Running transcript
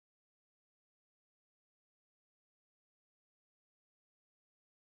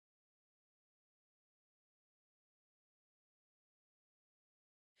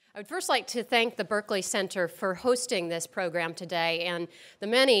I would first like to thank the Berkeley Center for hosting this program today and the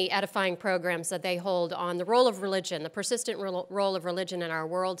many edifying programs that they hold on the role of religion, the persistent role of religion in our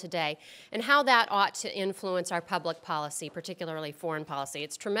world today, and how that ought to influence our public policy, particularly foreign policy.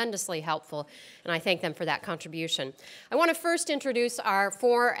 It's tremendously helpful, and I thank them for that contribution. I want to first introduce our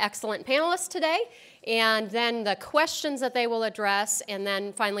 4 excellent panelists today, and then the questions that they will address, and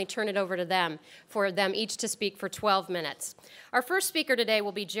then finally turn it over to them for them each to speak for 12 minutes. Our first speaker today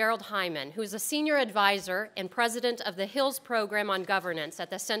will be Gerald Hyman, who is a senior advisor and president of the Hills Program on Governance at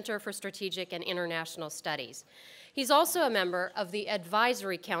the Center for Strategic and International Studies. He's also a member of the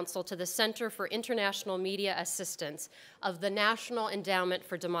Advisory Council to the Center for International Media Assistance of the National Endowment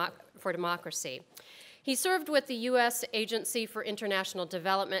for Democracy. He served with the U.S. Agency for International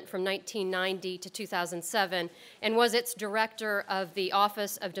Development from 1990 to 2007 and was its director of the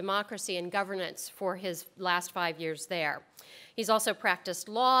Office of Democracy and Governance for his last 5 years there. He's also practiced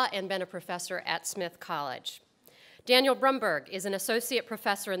law and been a professor at Smith College. Daniel Brumberg is an associate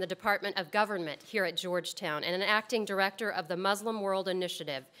professor in the Department of Government here at Georgetown and an acting director of the Muslim World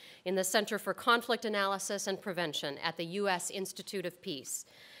Initiative in the Center for Conflict Analysis and Prevention at the U.S. Institute of Peace.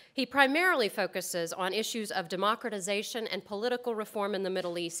 He primarily focuses on issues of democratization and political reform in the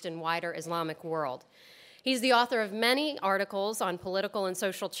Middle East and wider Islamic world. He's the author of many articles on political and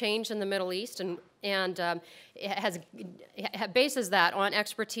social change in the Middle East and bases that on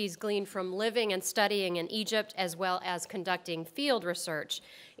expertise gleaned from living and studying in Egypt as well as conducting field research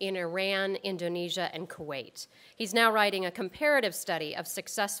in Iran, Indonesia, and Kuwait. He's now writing a comparative study of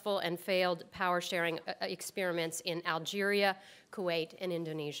successful and failed power-sharing experiments in Algeria, Kuwait, and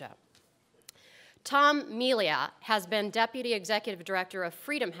Indonesia. Tom Melia has been Deputy Executive Director of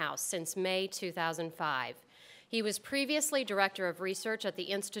Freedom House since May 2005. He was previously Director of Research at the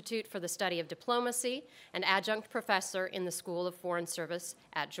Institute for the Study of Diplomacy and Adjunct Professor in the School of Foreign Service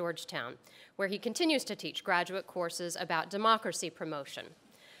at Georgetown, where he continues to teach graduate courses about democracy promotion.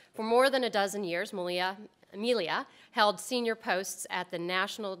 For more than a dozen years, Melia held senior posts at the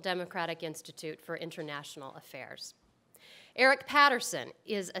National Democratic Institute for International Affairs. Eric Patterson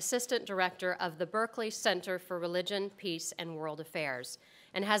is Assistant Director of the Berkeley Center for Religion, Peace, and World Affairs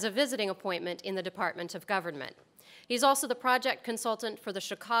and has a visiting appointment in the Department of Government. He's also the project consultant for the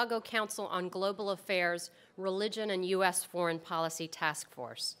Chicago Council on Global Affairs Religion and U.S. Foreign Policy Task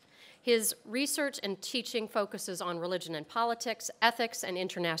Force. His research and teaching focuses on religion and politics, ethics and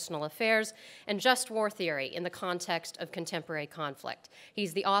international affairs, and just war theory in the context of contemporary conflict.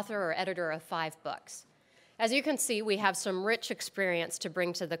 He's the author or editor of 5 books. As you can see, we have some rich experience to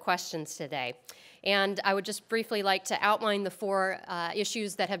bring to the questions today. And I would just briefly like to outline the 4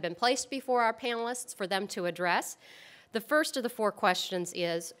 issues that have been placed before our panelists for them to address. The first of the 4 questions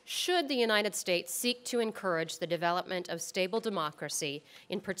is, should the United States seek to encourage the development of stable democracy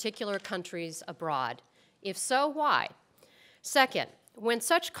in particular countries abroad? If so, why? Second, when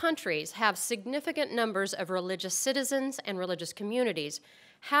such countries have significant numbers of religious citizens and religious communities,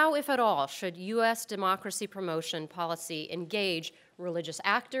 how, if at all, should U.S. democracy promotion policy engage religious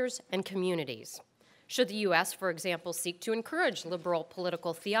actors and communities? Should the U.S., for example, seek to encourage liberal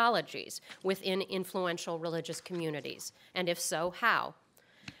political theologies within influential religious communities? And if so, how?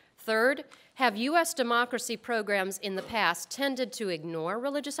 Third, have U.S. democracy programs in the past tended to ignore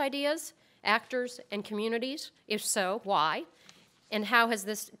religious ideas, actors, and communities? If so, why? And how has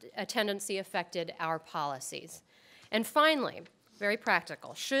this tendency affected our policies? And finally, very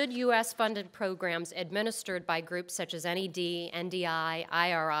practical, should U.S.-funded programs administered by groups such as NED, NDI,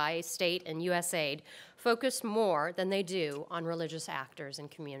 IRI, state, and USAID focus more than they do on religious actors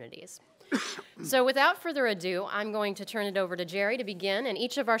and communities? So without further ado, I'm going to turn it over to Jerry to begin, and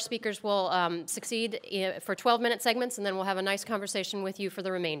each of our speakers will succeed for 12-minute segments, and then we'll have a nice conversation with you for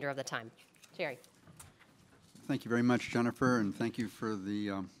the remainder of the time. Jerry. Thank you very much, Jennifer, and thank you for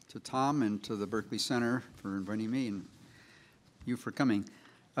to Tom and to the Berkeley Center for inviting me and you for coming.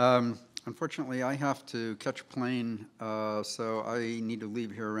 Unfortunately, I have to catch a plane, so I need to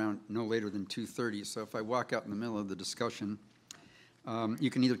leave here around no later than 2:30. So if I walk out in the middle of the discussion, you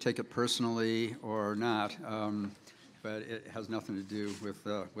can either take it personally or not, but it has nothing to do with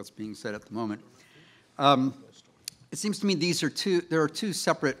what's being said at the moment. It seems to me there are two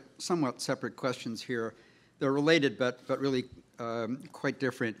separate, somewhat separate questions here. They're related, but really quite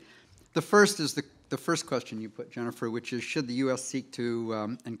different. The first is the first question you put, Jennifer, which is, should the U.S. seek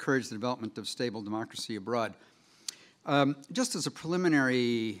to encourage the development of stable democracy abroad? Just as a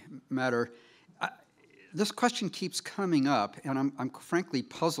preliminary matter, this question keeps coming up, and I'm frankly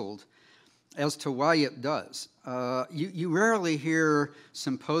puzzled as to why it does. You rarely hear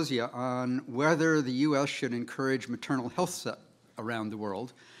symposia on whether the U.S. should encourage maternal health around the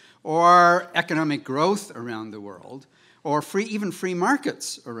world, or economic growth around the world, or even free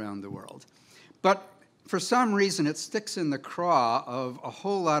markets around the world. But for some reason, it sticks in the craw of a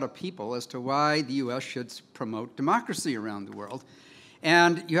whole lot of people as to why the U.S. should promote democracy around the world.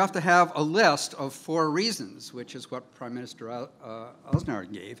 And you have to have a list of 4 reasons, which is what Prime Minister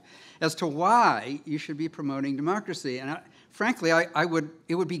Osnard gave, as to why you should be promoting democracy. And frankly,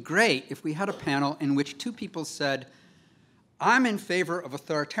 it would be great if we had a panel in which 2 people said, I'm in favor of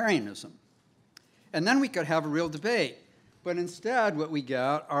authoritarianism. And then we could have a real debate. But instead, what we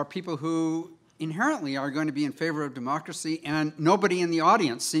get are people who inherently are going to be in favor of democracy, and nobody in the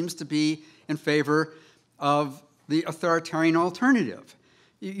audience seems to be in favor of the authoritarian alternative.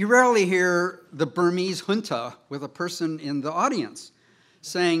 You rarely hear the Burmese junta with a person in the audience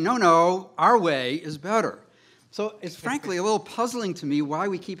saying, no, no, our way is better. So it's frankly a little puzzling to me why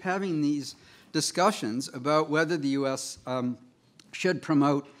we keep having these discussions about whether the U.S. Should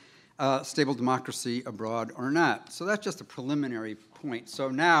promote stable democracy abroad or not. So that's just a preliminary point. So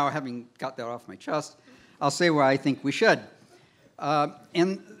now, having got that off my chest, I'll say why I think we should.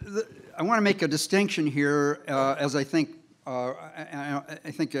 I want to make a distinction here, as I think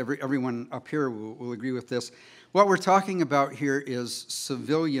everyone up here will agree with this. What we're talking about here is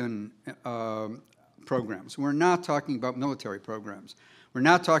civilian programs. We're not talking about military programs. We're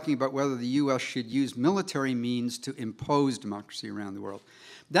not talking about whether the U.S. should use military means to impose democracy around the world.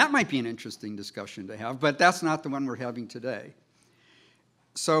 That might be an interesting discussion to have, but that's not the one we're having today.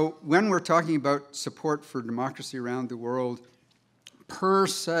 So when we're talking about support for democracy around the world, per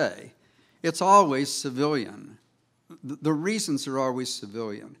se, it's always civilian. The reasons are always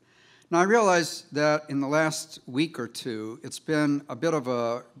civilian. Now, I realize that in the last week or 2, it's been a bit of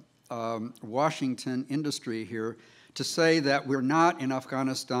a Washington industry here to say that we're not in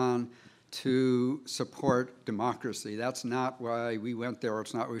Afghanistan to support democracy. That's not why we went there, or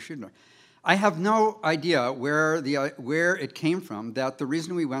it's not why we shouldn't have. I have no idea where it came from that the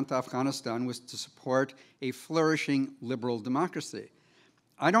reason we went to Afghanistan was to support a flourishing liberal democracy.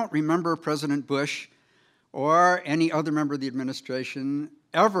 I don't remember President Bush or any other member of the administration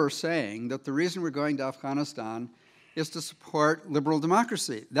ever saying that the reason we're going to Afghanistan is to support liberal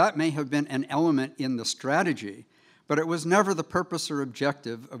democracy. That may have been an element in the strategy, but it was never the purpose or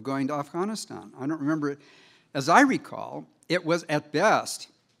objective of going to Afghanistan. I don't remember it. As I recall, it was at best,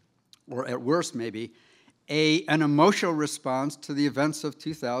 or at worst maybe, an emotional response to the events of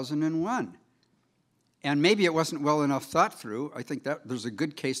 2001. And maybe it wasn't well enough thought through. I think that there's a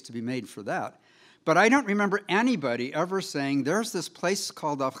good case to be made for that. But I don't remember anybody ever saying, there's this place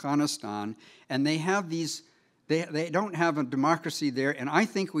called Afghanistan, and they have these, they don't have a democracy there, and I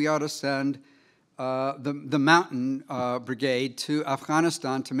think we ought to send the Mountain Brigade to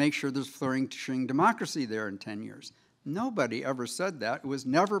Afghanistan to make sure there's flourishing democracy there in 10 years. Nobody ever said that. It was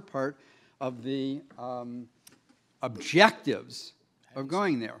never part of the objectives of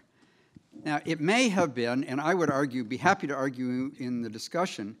going there. Now, it may have been, and I would argue, be happy to argue in the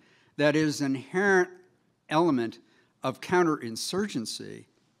discussion, that is an inherent element of counterinsurgency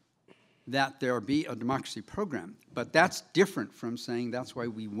that there be a democracy program. But that's different from saying that's why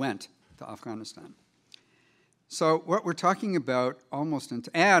we went to Afghanistan. So what we're talking about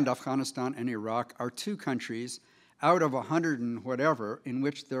and Afghanistan and Iraq are 2 countries out of 100 and whatever in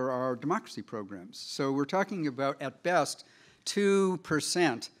which there are democracy programs. So we're talking about, at best,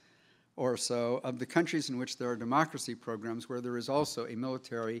 2% or so of the countries in which there are democracy programs where there is also a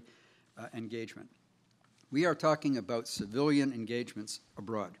military engagement. We are talking about civilian engagements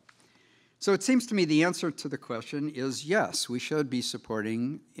abroad. So it seems to me the answer to the question is yes, we should be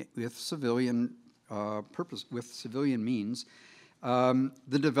supporting with civilian means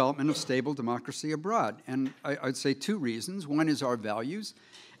the development of stable democracy abroad. And I'd say 2 reasons. One is our values,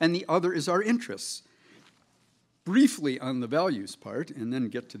 and the other is our interests. Briefly on the values part, and then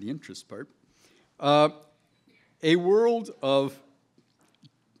get to the interest part. A world of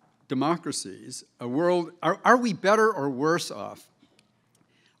democracies, are we better or worse off,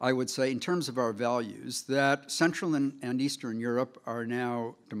 I would say, in terms of our values, that Central and Eastern Europe are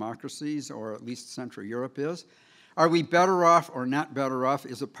now democracies, or at least Central Europe is? Are we better off or not better off?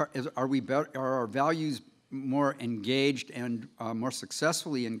 Are our values more engaged and more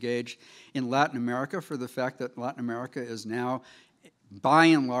successfully engaged in Latin America for the fact that Latin America is now, by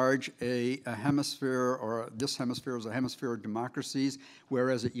and large, a hemisphere, or this hemisphere is a hemisphere of democracies,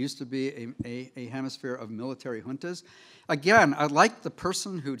 whereas it used to be a hemisphere of military juntas? Again, I'd like the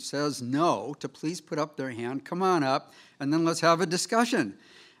person who says no to please put up their hand, come on up, and then let's have a discussion.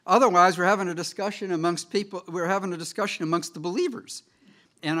 Otherwise, we're having a discussion amongst people, we're having a discussion amongst the believers.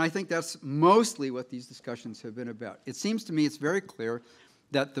 And I think that's mostly what these discussions have been about. It seems to me it's very clear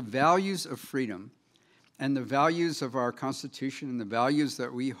that the values of freedom and the values of our Constitution and the values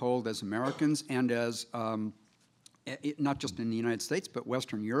that we hold as Americans and as, not just in the United States, but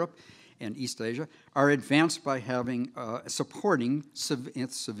Western Europe and East Asia, are advanced by having, supporting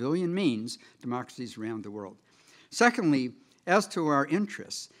civilian means democracies around the world. Secondly, as to our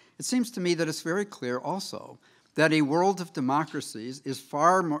interests, it seems to me that it's very clear also that a world of democracies is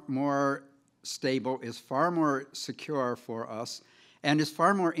far more stable, is far more secure for us, and is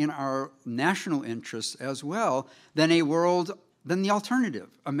far more in our national interests as well than the alternative.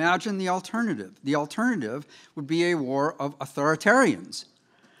 Imagine the alternative. The alternative would be a war of authoritarians,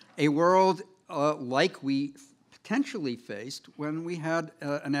 a world like we potentially faced when we had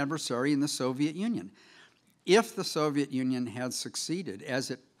an adversary in the Soviet Union. If the Soviet Union had succeeded, as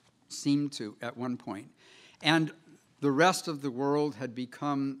it seemed to at one point, and the rest of the world had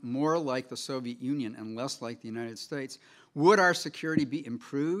become more like the Soviet Union and less like the United States, would our security be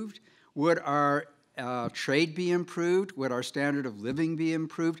improved? Would our trade be improved? Would our standard of living be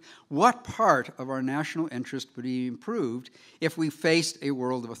improved? What part of our national interest would be improved if we faced a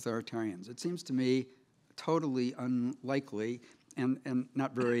world of authoritarians? It seems to me totally unlikely and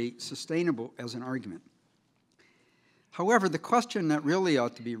not very sustainable as an argument. However, the question that really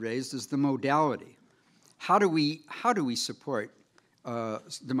ought to be raised is the modality. How do we support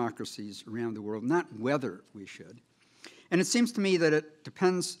democracies around the world, not whether we should? And it seems to me that it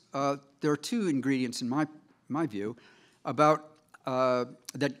depends, there are two ingredients in my view about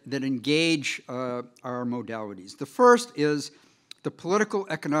that engage our modalities. The first is the political,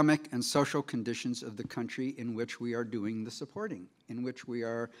 economic, and social conditions of the country in which we are doing the supporting, in which we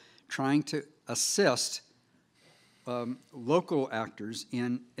are trying to assist local actors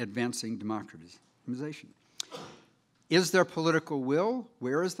in advancing democratization. Is there political will?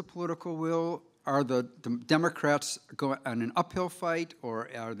 Where is the political will? Are the Democrats going on an uphill fight, or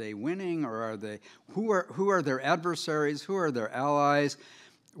are they winning, or are they? Who are their adversaries? Who are their allies?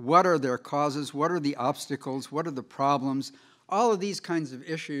 What are their causes? What are the obstacles? What are the problems? All of these kinds of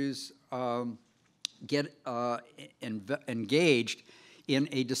issues get engaged in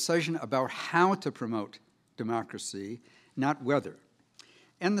a decision about how to promote democracy, not whether.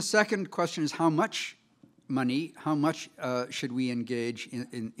 And the second question is how much money, how much should we engage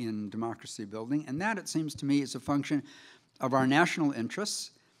in democracy building? And that, it seems to me, is a function of our national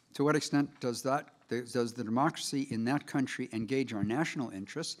interests. To what extent does the democracy in that country engage our national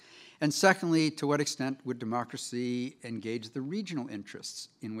interests? And secondly, to what extent would democracy engage the regional interests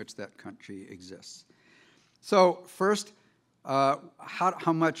in which that country exists? So first,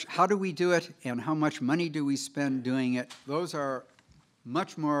 how do we do it, and how much money do we spend doing it? Those are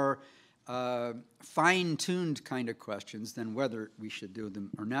much more fine-tuned kind of questions than whether we should do them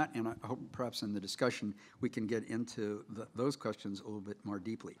or not, and I hope perhaps in the discussion we can get into those questions a little bit more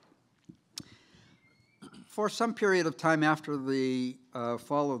deeply. For some period of time after the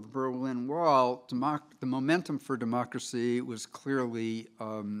fall of the Berlin Wall, the momentum for democracy was clearly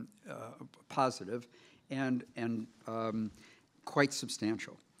positive and quite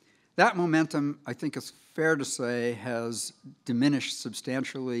substantial. That momentum, I think it's fair to say, has diminished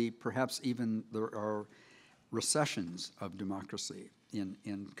substantially. Perhaps even there are recessions of democracy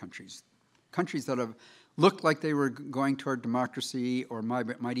in countries. Countries that have looked like they were going toward democracy or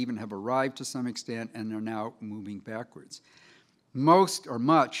might even have arrived to some extent and are now moving backwards. Most or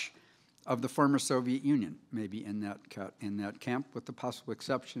much of the former Soviet Union may be in that camp, with the possible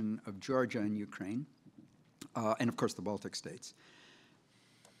exception of Georgia and Ukraine, and of course the Baltic states.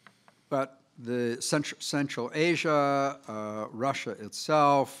 But the Central Asia, Russia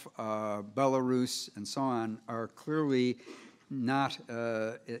itself, Belarus, and so on are clearly not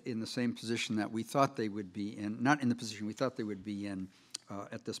in the same position that we thought they would be in, not in the position we thought they would be in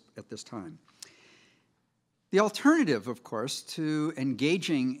at this time. The alternative, of course, to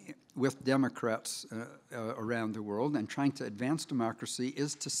engaging with Democrats around the world and trying to advance democracy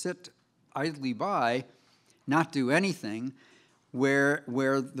is to sit idly by, not do anything, where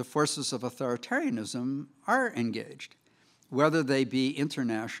the forces of authoritarianism are engaged, whether they be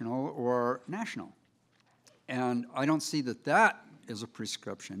international or national. And I don't see that that is a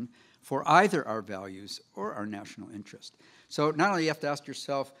prescription for either our values or our national interest. So not only do you have to ask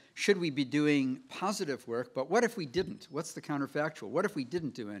yourself, should we be doing positive work, but what if we didn't? What's the counterfactual? What if we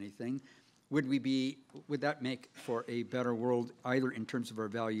didn't do anything? Would that make for a better world, either in terms of our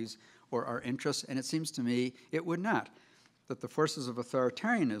values or our interests? And it seems to me it would not. That the forces of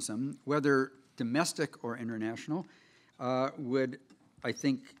authoritarianism, whether domestic or international, would, I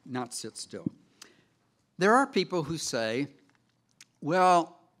think, not sit still. There are people who say,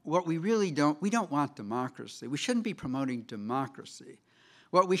 well, what we don't want democracy. We shouldn't be promoting democracy.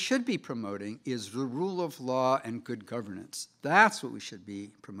 What we should be promoting is the rule of law and good governance. That's what we should be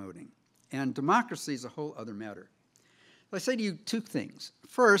promoting. And democracy is a whole other matter. I say to you two things.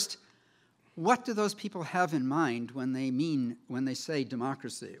 First, what do those people have in mind when they say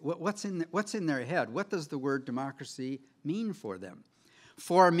democracy? What's in their head? What does the word democracy mean for them?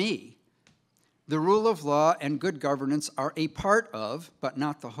 For me, the rule of law and good governance are a part of, but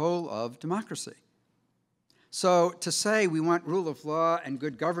not the whole of, democracy. So to say we want rule of law and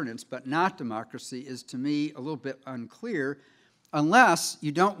good governance, but not democracy, is to me a little bit unclear, unless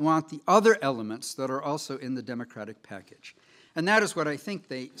you don't want the other elements that are also in the democratic package. And that is what I think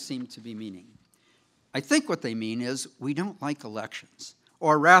they seem to be meaning. I think what they mean is we don't like elections.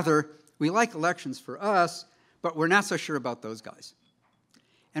 Or rather, we like elections for us, but we're not so sure about those guys.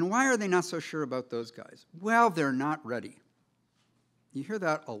 And why are they not so sure about those guys? Well, they're not ready. You hear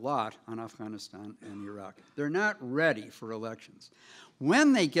that a lot on Afghanistan and Iraq. They're not ready for elections.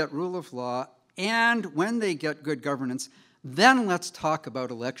 When they get rule of law and when they get good governance, then let's talk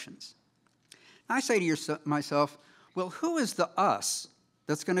about elections. I say to myself, well, who is the us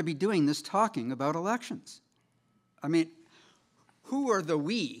that's going to be doing this talking about elections? I mean, who are the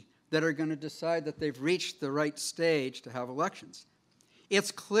we that are going to decide that they've reached the right stage to have elections?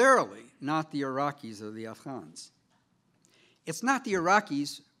 It's clearly not the Iraqis or the Afghans. It's not the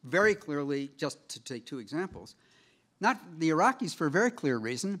Iraqis, very clearly, just to take two examples, not the Iraqis for a very clear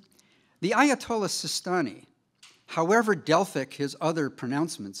reason. The Ayatollah Sistani, however Delphic his other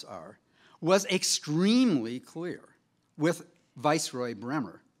pronouncements are, was extremely clear with Viceroy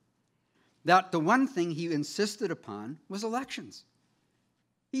Bremer that the one thing he insisted upon was elections.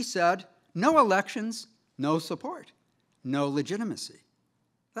 He said, no elections, no support, no legitimacy.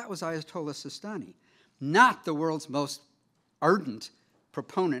 That was Ayatollah Sistani, not the world's most ardent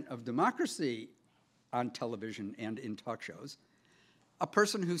proponent of democracy on television and in talk shows. A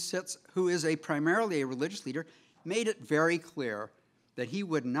person who is primarily a religious leader, made it very clear that he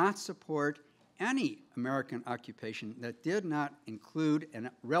would not support any American occupation that did not include a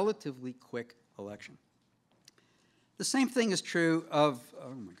relatively quick election. The same thing is true of,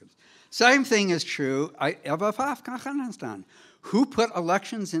 same thing is true of Afghanistan. Who put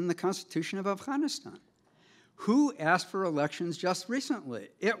elections in the Constitution of Afghanistan? Who asked for elections just recently?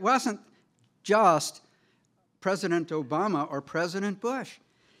 It wasn't just President Obama or President Bush.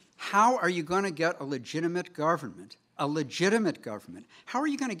 How are you going to get a legitimate government? A legitimate government. How are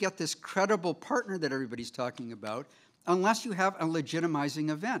you going to get this credible partner that everybody's talking about unless you have a legitimizing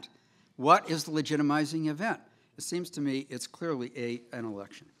event? What is the legitimizing event? It seems to me it's clearly an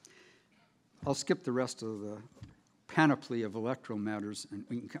election. I'll skip the rest of the panoply of electoral matters,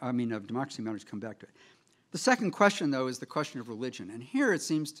 of democracy matters, come back to it. The second question, though, is the question of religion. And here it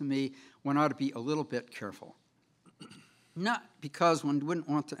seems to me one ought to be a little bit careful. Not because one wouldn't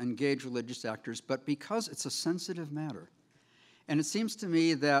want to engage religious actors, but because it's a sensitive matter. And it seems to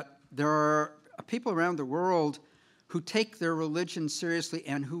me that there are people around the world who take their religion seriously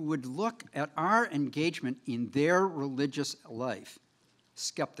and who would look at our engagement in their religious life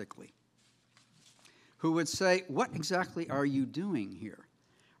skeptically, who would say, what exactly are you doing here?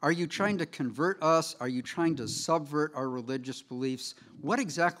 Are you trying to convert us? Are you trying to subvert our religious beliefs? What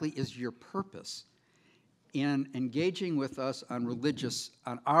exactly is your purpose in engaging with us on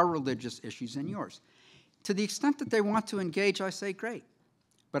our religious issues and yours? To the extent that they want to engage, I say, great.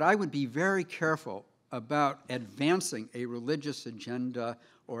 But I would be very careful about advancing a religious agenda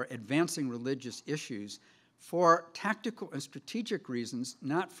or advancing religious issues for tactical and strategic reasons,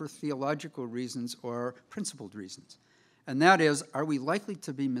 not for theological reasons or principled reasons. And that is, are we likely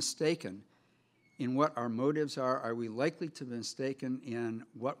to be mistaken in what our motives are? Are we likely to be mistaken in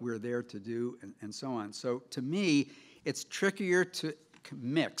what we're there to do, and so on? So to me, it's trickier to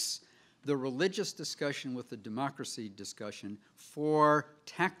mix the religious discussion with the democracy discussion for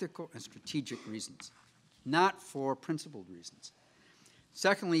tactical and strategic reasons, not for principled reasons.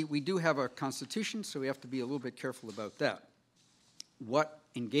 Secondly, we do have a constitution, so we have to be a little bit careful about that. What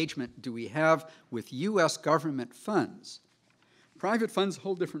engagement do we have with U.S. government funds? Private funds, a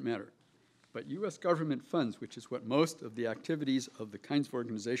whole different matter. But U.S. government funds, which is what most of the activities of the kinds of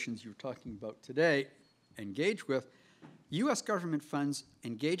organizations you're talking about today engage with, U.S. government funds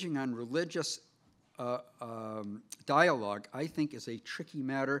engaging on religious dialogue, I think, is a tricky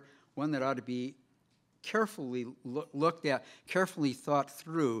matter, one that ought to be carefully looked at, carefully thought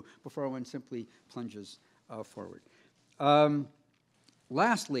through before one simply plunges forward.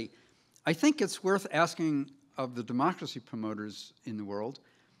 Lastly, I think it's worth asking of the democracy promoters in the world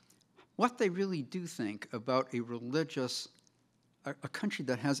what they really do think about a country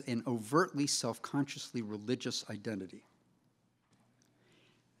that has an overtly self-consciously religious identity.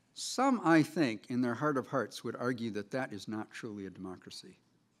 Some, I think, in their heart of hearts would argue that that is not truly a democracy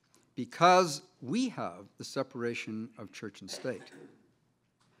because we have the separation of church and state.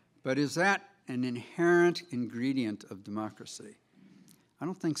 But is that an inherent ingredient of democracy? I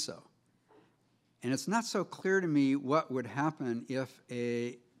don't think so. And it's not so clear to me what would happen if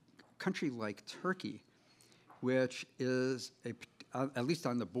a country like Turkey, which is, at least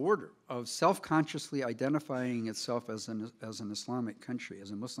on the border of self-consciously identifying itself as an Islamic country,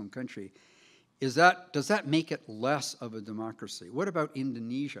 as a Muslim country, does that make it less of a democracy? What about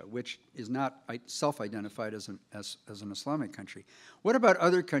Indonesia, which is not self-identified as an Islamic country? What about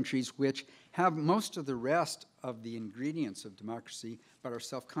other countries which have most of the rest of the ingredients of democracy but are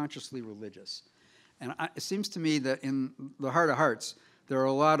self-consciously religious? And it seems to me that in the heart of hearts, there are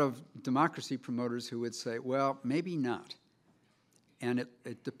a lot of democracy promoters who would say, well, maybe not. And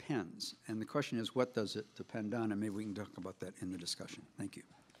it depends. And the question is, what does it depend on? And maybe we can talk about that in the discussion. Thank you.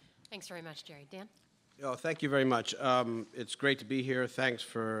 Thanks very much, Jerry. Dan? Oh, thank you very much. It's great to be here. Thanks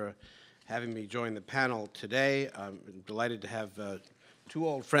for having me join the panel today. I'm delighted to have two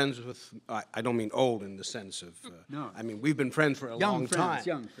old friends with, I don't mean old in the sense of, no. I mean, we've been friends for a long time.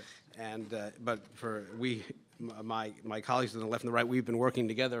 Young friends. And, but for my colleagues on the left and the right, we've been working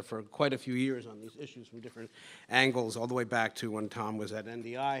together for quite a few years on these issues from different angles, all the way back to when Tom was at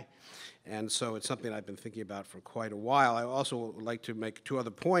NDI. And so it's something I've been thinking about for quite a while. I also would like to make two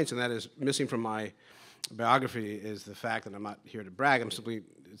other points, and that is missing from my biography is the fact that I'm not here to brag. I'm simply,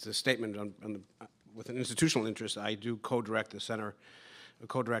 it's a statement with an institutional interest. I do co-direct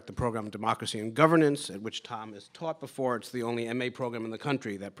the program Democracy and Governance, at which Tom has taught before. It's the only MA program in the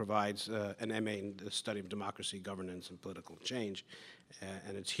country that provides an MA in the study of democracy, governance, and political change.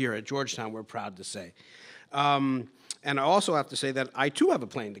 And it's here at Georgetown, we're proud to say. And I also have to say that I, too, have a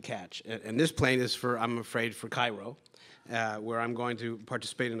plane to catch. And this plane is for, I'm afraid, for Cairo, where I'm going to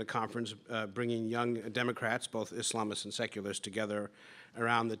participate in a conference bringing young Democrats, both Islamists and secularists, together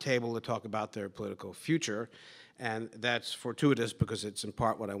around the table to talk about their political future. And that's fortuitous because it's in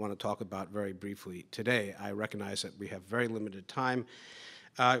part what I want to talk about very briefly today. I recognize that we have very limited time.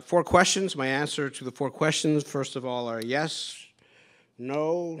 4 questions. My answer to the 4 questions, first of all, are yes,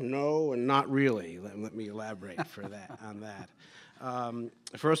 no, no, and not really. Let me elaborate for that on that.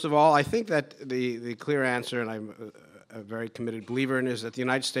 First of all, I think that the clear answer, and I'm a very committed believer in, is that the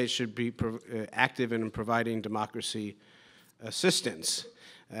United States should be active in providing democracy assistance.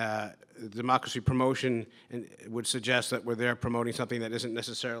 Democracy promotion would suggest that we're there promoting something that isn't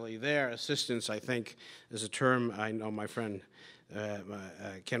necessarily there. Assistance, I think, is a term I know my friend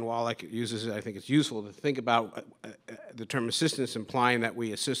Ken Wallach uses it. I think it's useful to think about the term assistance implying that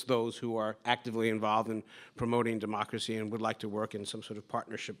we assist those who are actively involved in promoting democracy and would like to work in some sort of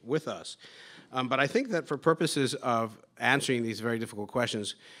partnership with us. But I think that for purposes of answering these very difficult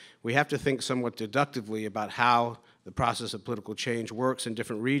questions, we have to think somewhat deductively about how the process of political change works in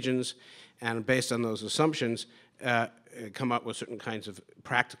different regions, and based on those assumptions, come up with certain kinds of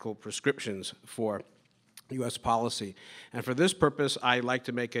practical prescriptions for U.S. policy. And for this purpose, I like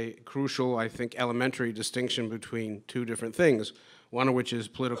to make a crucial, I think, elementary distinction between 2 different things, one of which is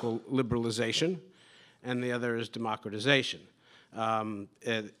political liberalization, and the other is democratization.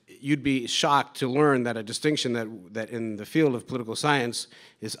 You'd be shocked to learn that a distinction that in the field of political science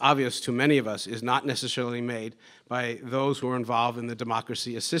is obvious to many of us is not necessarily made by those who are involved in the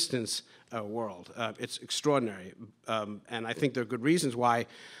democracy assistance world. It's extraordinary, and I think there are good reasons why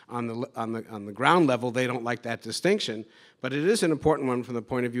on the ground level they don't like that distinction, but it is an important one from the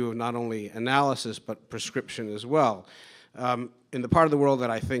point of view of not only analysis but prescription as well. In the part of the world that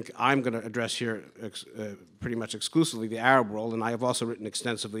I think I'm going to address here pretty much exclusively, the Arab world, and I have also written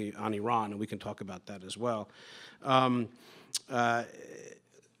extensively on Iran, and we can talk about that as well. There's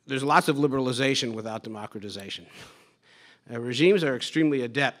lots of liberalization without democratization. Regimes are extremely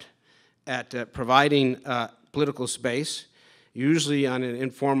adept at providing political space, usually on an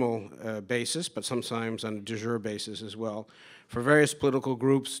informal basis, but sometimes on a de jure basis as well, for various political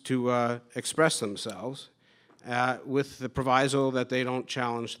groups to express themselves with the proviso that they don't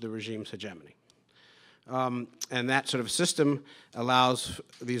challenge the regime's hegemony. And that sort of system allows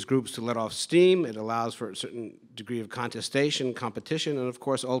these groups to let off steam. It allows for a certain degree of contestation, competition, and of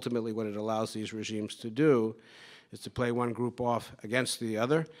course, ultimately what it allows these regimes to do is to play one group off against the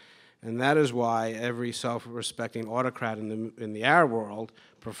other. And that is why every self-respecting autocrat in the Arab world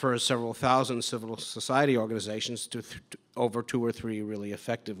prefers several thousand civil society organizations to over 2 or 3 really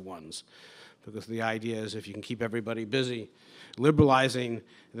effective ones. Because the idea is if you can keep everybody busy liberalizing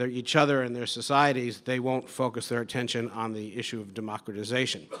each other and their societies, they won't focus their attention on the issue of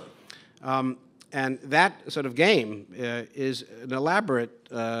democratization. And that sort of game is an elaborate,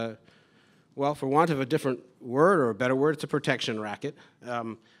 well, for want of a different word or a better word, it's a protection racket.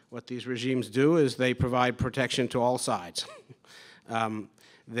 What these regimes do is they provide protection to all sides.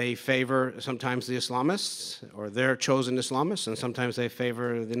 They favor sometimes the Islamists or their chosen Islamists, and sometimes they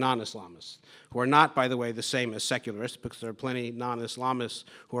favor the non-Islamists, who are not, by the way, the same as secularists, because there are plenty non-Islamists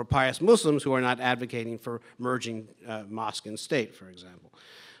who are pious Muslims who are not advocating for merging mosque and state, for example.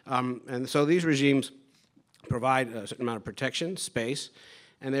 And so these regimes provide a certain amount of protection, space,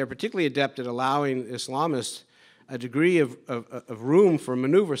 and they're particularly adept at allowing Islamists a degree of room for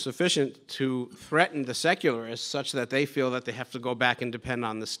maneuver sufficient to threaten the secularists such that they feel that they have to go back and depend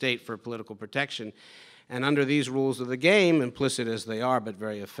on the state for political protection. And under these rules of the game, implicit as they are but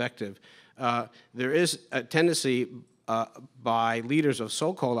very effective, there is a tendency by leaders of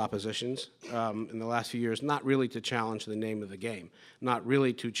so-called oppositions in the last few years not really to challenge the name of the game, not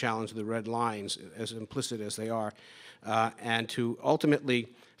really to challenge the red lines, as implicit as they are, and to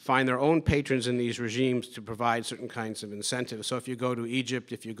ultimately find their own patrons in these regimes to provide certain kinds of incentives. So if you go to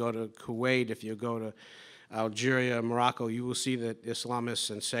Egypt, if you go to Kuwait, if you go to Algeria, Morocco, you will see that Islamists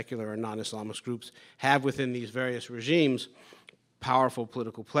and secular or non-Islamist groups have within these various regimes powerful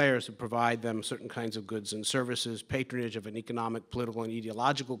political players who provide them certain kinds of goods and services, patronage of an economic, political, and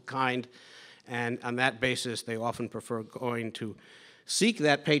ideological kind. And on that basis, they often prefer going to seek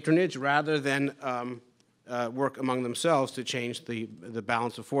that patronage rather than work among themselves to change the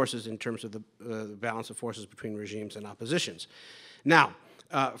balance of forces in terms of the balance of forces between regimes and oppositions. Now,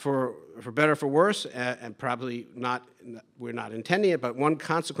 for better or for worse, and probably not, we're not intending it, but one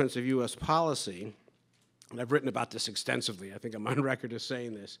consequence of U.S. policy, and I've written about this extensively, I think I'm on record as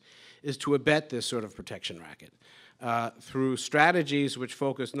saying this, is to abet this sort of protection racket through strategies which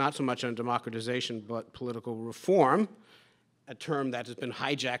focus not so much on democratization but political reform, a term that has been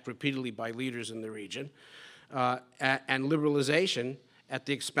hijacked repeatedly by leaders in the region, and liberalization at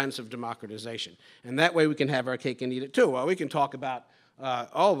the expense of democratization. And that way we can have our cake and eat it too. Well, we can talk about,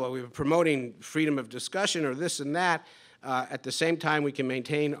 well, we're promoting freedom of discussion or this and that. At the same time, we can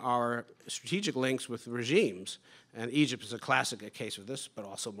maintain our strategic links with regimes. And Egypt is a classic case of this, but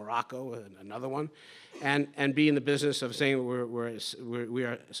also Morocco, another one. And be in the business of saying we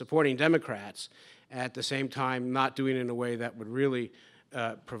are supporting Democrats, at the same time not doing it in a way that would really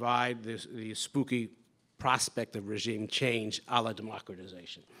provide the spooky prospect of regime change a la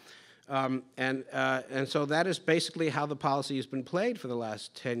democratization. And so that is basically how the policy has been played for the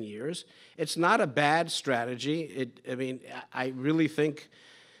last 10 years. It's not a bad strategy. I mean, I really think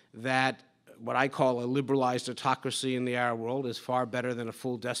that what I call a liberalized autocracy in the Arab world is far better than a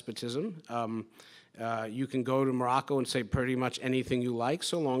full despotism. You can go to Morocco and say pretty much anything you like,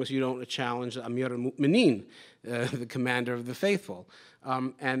 so long as you don't challenge Amir al-Mu'mineen, the commander of the faithful.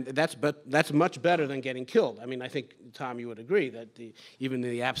 And that's much better than getting killed. I mean, I think, Tom, you would agree that even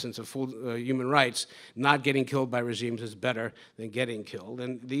in the absence of full human rights, not getting killed by regimes is better than getting killed.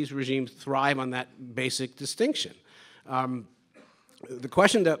 And these regimes thrive on that basic distinction. The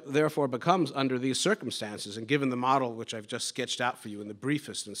question that therefore becomes under these circumstances, and given the model which I've just sketched out for you in the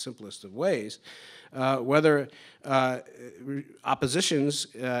briefest and simplest of ways, whether oppositions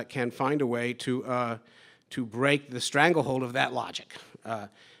can find a way to break the stranglehold of that logic,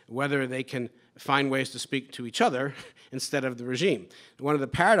 whether they can find ways to speak to each other instead of the regime. One of the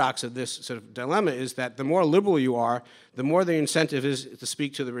paradoxes of this sort of dilemma is that the more liberal you are, the more the incentive is to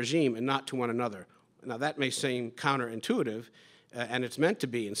speak to the regime and not to one another. Now that may seem counterintuitive, and it's meant to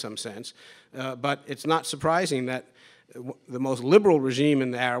be in some sense, but it's not surprising that the most liberal regime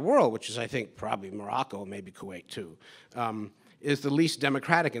in the Arab world, which is I think probably Morocco, maybe Kuwait too, is the least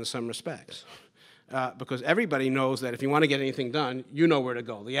democratic in some respects. Because everybody knows that if you want to get anything done, you know where to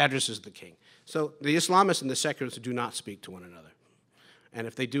go. The address is the king. So the Islamists and the secularists do not speak to one another. And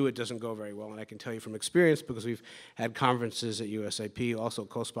if they do, it doesn't go very well. And I can tell you from experience, because we've had conferences at USIP, also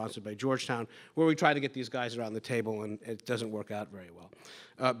co-sponsored by Georgetown, where we try to get these guys around the table, and it doesn't work out very well.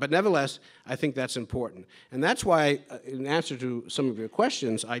 But nevertheless, I think that's important. And that's why, in answer to some of your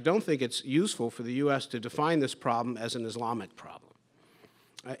questions, I don't think it's useful for the U.S. to define this problem as an Islamic problem.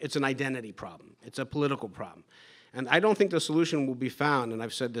 It's an identity problem. It's a political problem. And I don't think the solution will be found, and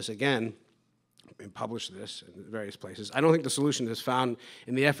I've said this again, and published this in various places, I don't think the solution is found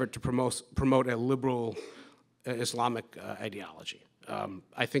in the effort to promote a liberal Islamic ideology.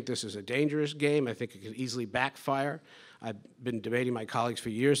 I think this is a dangerous game. I think it could easily backfire. I've been debating my colleagues for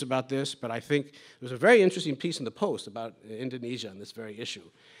years about this, but I think there's a very interesting piece in the Post about Indonesia on this very issue,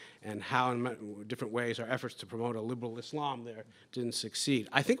 and how in different ways our efforts to promote a liberal Islam there didn't succeed.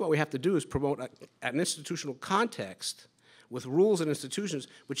 I think what we have to do is promote an institutional context with rules and institutions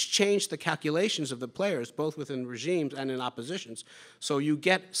which change the calculations of the players, both within regimes and in oppositions, so you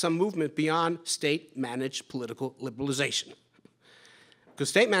get some movement beyond state-managed political liberalization. Because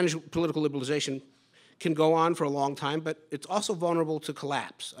state-managed political liberalization can go on for a long time, but it's also vulnerable to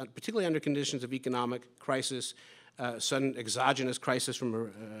collapse, particularly under conditions of economic crisis, sudden exogenous crisis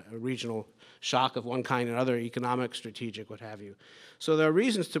from a regional shock of one kind or another, economic, strategic, what have you. So there are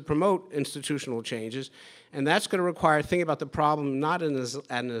reasons to promote institutional changes, and that's going to require thinking about the problem not as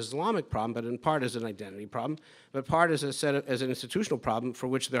an Islamic problem, but in part as an identity problem, but part as an institutional problem for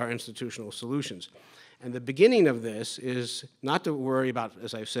which there are institutional solutions. And the beginning of this is not to worry about,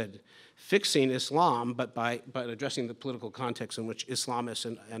 as I've said, fixing Islam, but by addressing the political context in which Islamists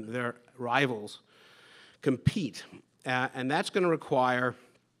and their rivals compete. And that's going to require,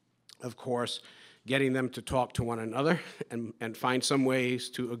 of course, getting them to talk to one another and find some ways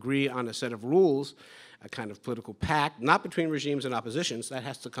to agree on a set of rules, a kind of political pact, not between regimes and oppositions, that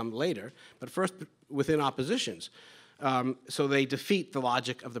has to come later, but first within oppositions. So they defeat the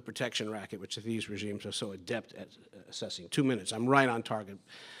logic of the protection racket, which these regimes are so adept at assessing. 2 minutes, I'm right on target.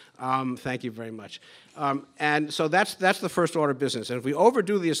 Thank you very much. And so that's the first order of business. And if we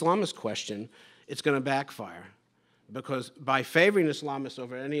overdo the Islamist question, it's going to backfire. Because by favoring Islamists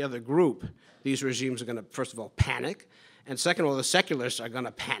over any other group, these regimes are going to, first of all, panic. And second of all, the secularists are going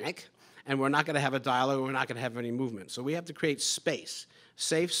to panic. And we're not going to have a dialogue, we're not going to have any movement. So we have to create space,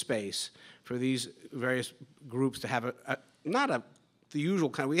 safe space, for these various groups to have the usual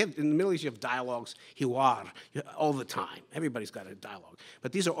kind. We have, in the Middle East, you have dialogues, hiwar, all the time. Everybody's got a dialogue.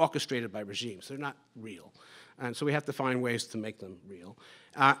 But these are orchestrated by regimes. They're not real. And so we have to find ways to make them real.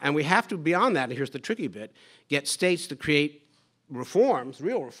 And we have to, beyond that, and here's the tricky bit, get states to create reforms,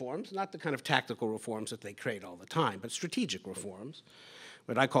 real reforms, not the kind of tactical reforms that they create all the time, but strategic reforms,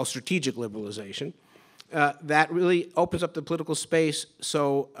 what I call strategic liberalization, that really opens up the political space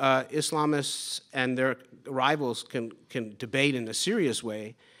so Islamists and their rivals can debate in a serious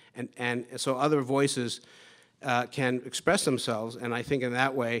way, and so other voices can express themselves, and I think in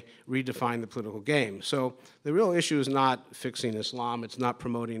that way redefine the political game. So the real issue is not fixing Islam, it's not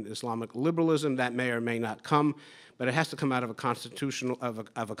promoting Islamic liberalism, that may or may not come, but it has to come out of a constitutional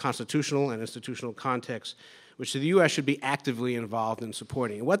and institutional context, which the U.S. should be actively involved in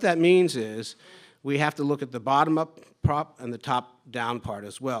supporting. And what that means is we have to look at the bottom-up prop and the top-down part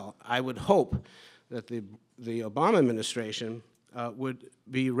as well. I would hope that the Obama administration would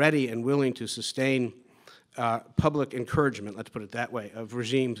be ready and willing to sustain public encouragement, let's put it that way, of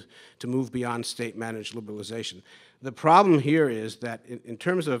regimes to move beyond state-managed liberalization. The problem here is that in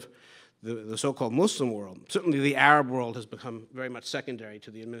terms of the so-called Muslim world, certainly the Arab world has become very much secondary to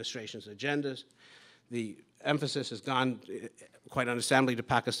the administration's agendas. The emphasis has gone, quite understandably, to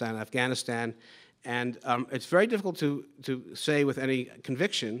Pakistan and Afghanistan. And it's very difficult to say with any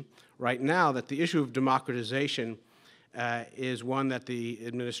conviction right now that the issue of democratization is one that the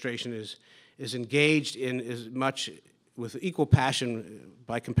administration is engaged in as much with equal passion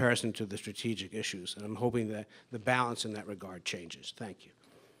by comparison to the strategic issues. And I'm hoping that the balance in that regard changes. Thank you.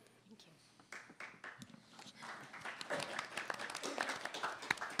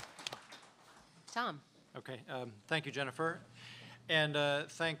 Tom. Okay, thank you, Jennifer. And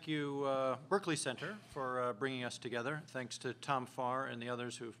thank you, Berkeley Center, for bringing us together. Thanks to Tom Farr and the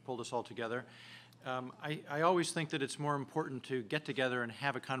others who have pulled us all together. I always think that it's more important to get together and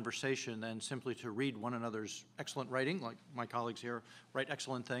have a conversation than simply to read one another's excellent writing, like my colleagues here write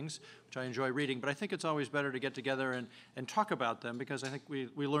excellent things, which I enjoy reading. But I think it's always better to get together and talk about them, because I think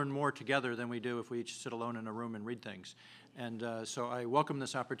we learn more together than we do if we each sit alone in a room and read things. And so I welcome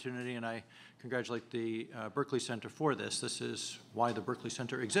this opportunity, and I congratulate the Berkeley Center for this. This is why the Berkeley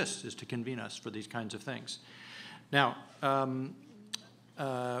Center exists, is to convene us for these kinds of things. Now,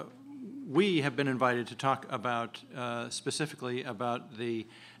 we have been invited to talk about, specifically about the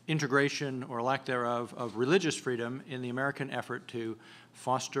integration or lack thereof of religious freedom in the American effort to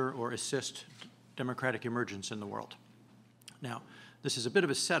foster or assist democratic emergence in the world. Now, this is a bit of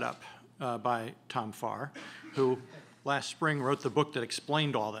a setup by Tom Farr, who last spring wrote the book that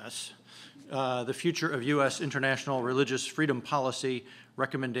explained all this, The Future of U.S. International Religious Freedom Policy,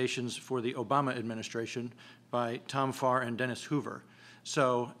 Recommendations for the Obama Administration by Tom Farr and Dennis Hoover.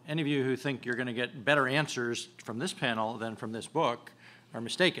 So any of you who think you're going to get better answers from this panel than from this book are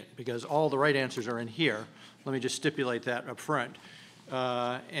mistaken, because all the right answers are in here. Let me just stipulate that up front.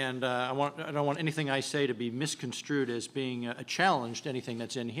 I don't want anything I say to be misconstrued as being a challenge to anything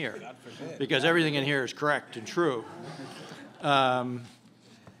that's in here, because everything in here is correct and true, even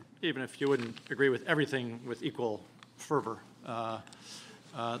if you wouldn't agree with everything with equal fervor.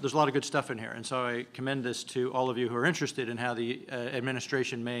 there's a lot of good stuff in here, and so I commend this to all of you who are interested in how the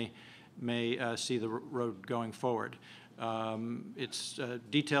administration may see the road going forward. It's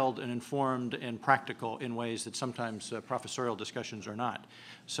detailed and informed and practical in ways that sometimes professorial discussions are not.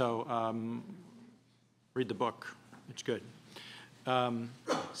 So read the book. It's good.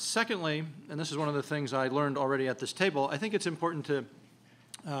 Secondly, and this is one of the things I learned already at this table, I think it's important to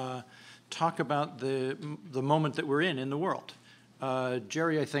talk about the moment that we're in the world.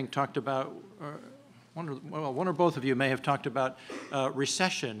 Jerry, I think, talked about, one or both of you may have talked about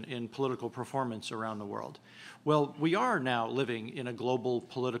recession in political performance around the world. Well, we are now living in a global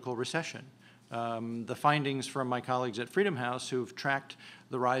political recession. The findings from my colleagues at Freedom House who've tracked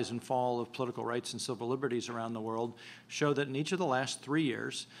the rise and fall of political rights and civil liberties around the world show that in each of the last 3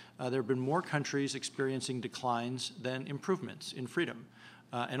 years, there have been more countries experiencing declines than improvements in freedom.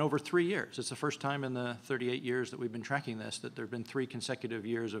 And over 3 years, it's the first time in the 38 years that we've been tracking this that there have been 3 consecutive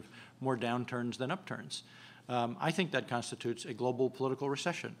years of more downturns than upturns. I think that constitutes a global political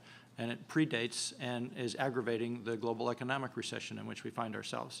recession, and it predates and is aggravating the global economic recession in which we find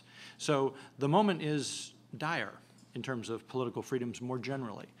ourselves. So the moment is dire in terms of political freedoms more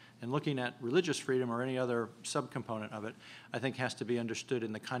generally. And looking at religious freedom or any other subcomponent of it, I think has to be understood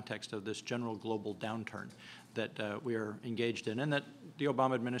in the context of this general global downturn that we are engaged in and that the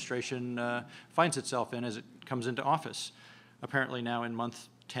Obama administration finds itself in as it comes into office. Apparently now in month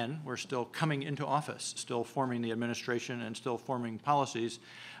 10, we're still coming into office, still forming the administration and still forming policies.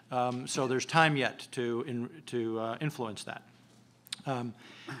 So there's time yet to influence that.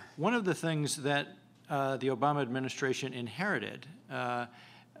 One of the things that the Obama administration inherited,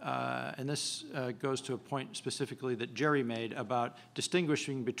 and this goes to a point specifically that Jerry made about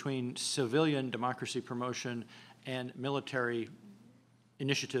distinguishing between civilian democracy promotion and military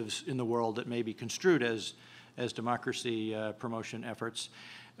initiatives in the world that may be construed as democracy promotion efforts.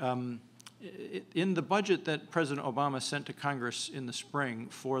 In the budget that President Obama sent to Congress in the spring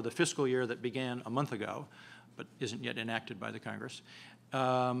for the fiscal year that began a month ago, but isn't yet enacted by the Congress,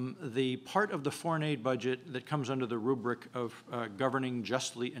 the part of the foreign aid budget that comes under the rubric of governing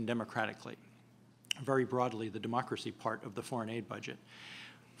justly and democratically, very broadly the democracy part of the foreign aid budget,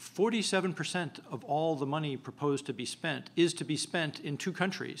 47% of all the money proposed to be spent is to be spent in 2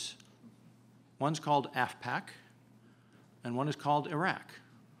 countries. One's called AFPAC, and one is called Iraq.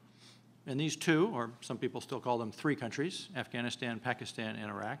 And these 2, or some people still call them 3 countries, Afghanistan, Pakistan,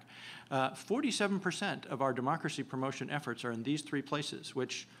 and Iraq, 47% of our democracy promotion efforts are in these 3 places,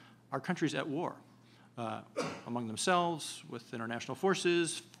 which are countries at war among themselves, with international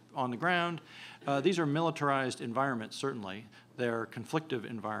forces on the ground. These are militarized environments, certainly. They're conflictive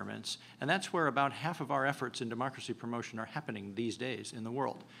environments. And that's where about half of our efforts in democracy promotion are happening these days in the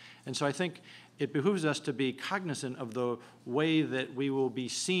world. And so I think it behooves us to be cognizant of the way that we will be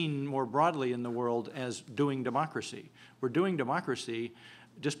seen more broadly in the world as doing democracy. We're doing democracy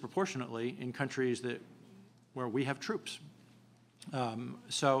disproportionately in countries where we have troops.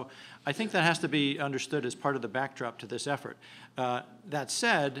 So I think that has to be understood as part of the backdrop to this effort. That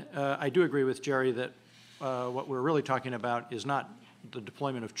said, I do agree with Jerry that what we're really talking about is not the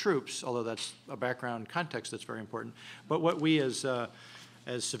deployment of troops, although that's a background context that's very important, but what we as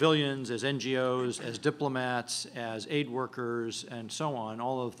civilians, as NGOs, as diplomats, as aid workers, and so on,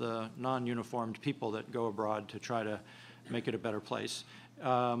 all of the non-uniformed people that go abroad to try to make it a better place,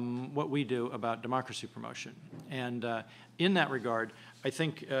 what we do about democracy promotion. And in that regard, I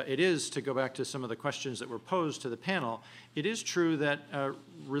think it is, to go back to some of the questions that were posed to the panel, it is true that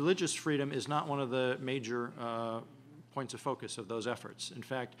religious freedom is not one of the major points of focus of those efforts. In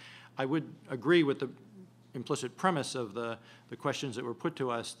fact, I would agree with the implicit premise of the questions that were put to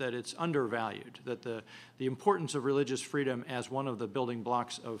us that it's undervalued, that the importance of religious freedom as one of the building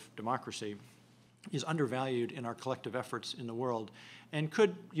blocks of democracy is undervalued in our collective efforts in the world and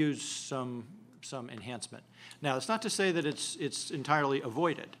could use some enhancement. Now, it's not to say that it's entirely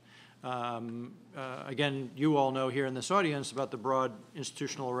avoided. Again, you all know here in this audience about the broad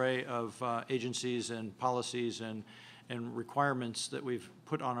institutional array of agencies and policies and requirements that we've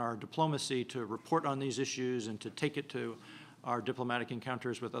put on our diplomacy to report on these issues and to take it to our diplomatic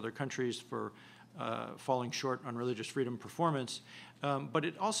encounters with other countries for falling short on religious freedom performance. But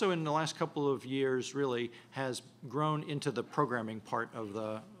it also, in the last couple of years, really has grown into the programming part of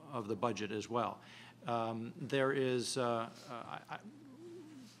the budget as well. There is,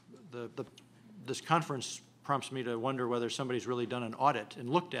 this conference prompts me to wonder whether somebody's really done an audit and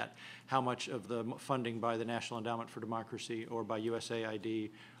looked at how much of the funding by the National Endowment for Democracy or by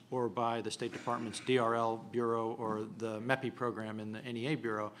USAID or by the State Department's DRL Bureau or the MEPI program in the NEA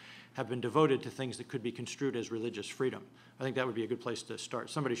Bureau have been devoted to things that could be construed as religious freedom. I think that would be a good place to start.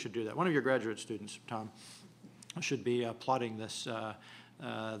 Somebody should do that. One of your graduate students, Tom, should be plotting this,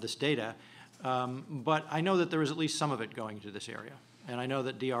 this data. But I know that there is at least some of it going to this area. And I know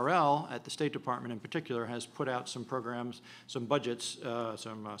that DRL at the State Department in particular has put out some programs, some budgets,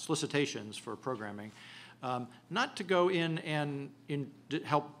 some solicitations for programming, not to go in and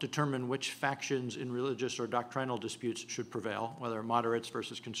help determine which factions in religious or doctrinal disputes should prevail, whether moderates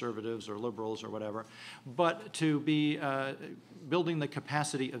versus conservatives or liberals or whatever, but to be building the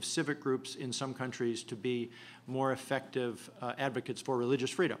capacity of civic groups in some countries to be more effective advocates for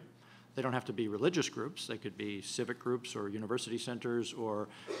religious freedom. They don't have to be religious groups. They could be civic groups or university centers or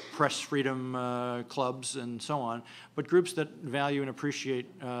press freedom clubs and so on, but groups that value and appreciate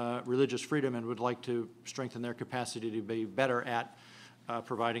religious freedom and would like to strengthen their capacity to be better at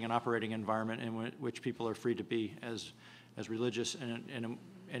providing an operating environment in which people are free to be as religious in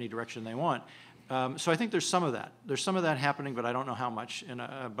any direction they want. So I think there's some of that. There's some of that happening, but I don't know how much,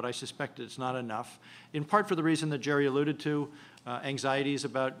 but I suspect it's not enough, in part for the reason that Jerry alluded to, anxieties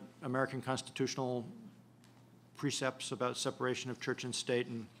about American constitutional precepts about separation of church and state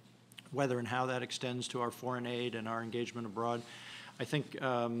and whether and how that extends to our foreign aid and our engagement abroad. I think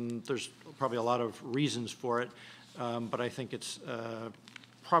there's probably a lot of reasons for it, but I think it's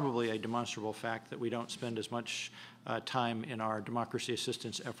probably a demonstrable fact that we don't spend as much time in our democracy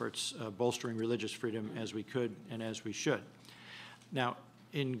assistance efforts bolstering religious freedom as we could and as we should. Now,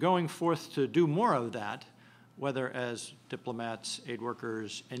 in going forth to do more of that, whether as diplomats, aid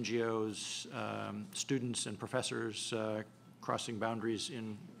workers, NGOs, students and professors crossing boundaries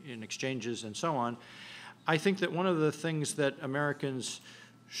in exchanges and so on, I think that one of the things that Americans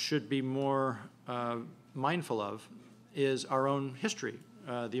should be more mindful of is our own history,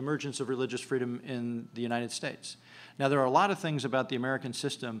 the emergence of religious freedom in the United States. Now, there are a lot of things about the American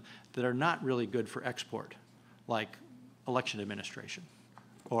system that are not really good for export, like election administration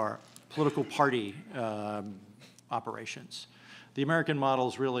or political party operations. The American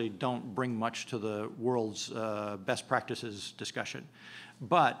models really don't bring much to the world's best practices discussion.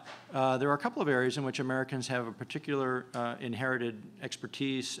 But there are a couple of areas in which Americans have a particular inherited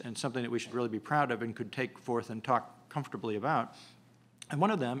expertise and something that we should really be proud of and could take forth and talk comfortably about. And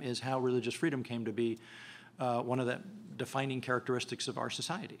one of them is how religious freedom came to be one of the defining characteristics of our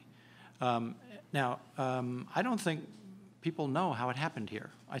society. Now, I don't think people know how it happened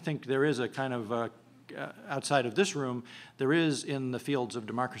here. I think there is a kind of, outside of this room, there is in the fields of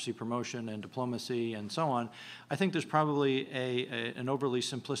democracy promotion and diplomacy and so on, I think there's probably an overly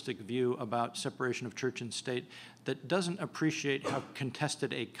simplistic view about separation of church and state that doesn't appreciate how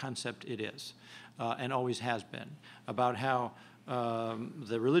contested a concept it is and always has been, about how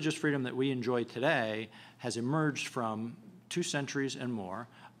the religious freedom that we enjoy today has emerged from 2 centuries and more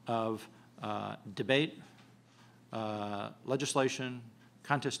of debate, legislation,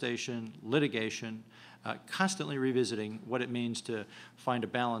 contestation, litigation, constantly revisiting what it means to find a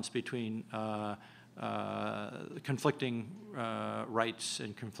balance between conflicting rights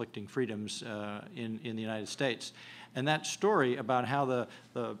and conflicting freedoms in the United States. And that story about how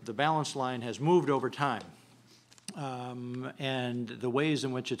the balance line has moved over time and the ways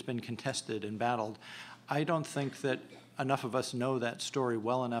in which it's been contested and battled, I don't think that enough of us know that story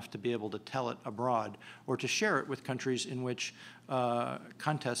well enough to be able to tell it abroad or to share it with countries in which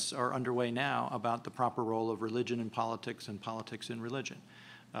contests are underway now about the proper role of religion in politics and politics in religion.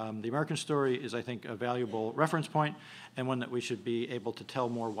 The American story is, I think, a valuable reference point and one that we should be able to tell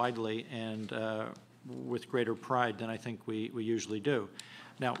more widely and with greater pride than I think we usually do.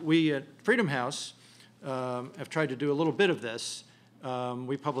 Now, we at Freedom House have tried to do a little bit of this.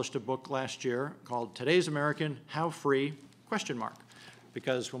 We published a book last year called Today's American, How Free? ?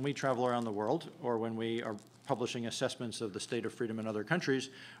 Because when we travel around the world or when we are publishing assessments of the state of freedom in other countries,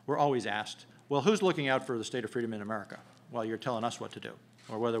 we're always asked, well, who's looking out for the state of freedom in America? Well, you're telling us what to do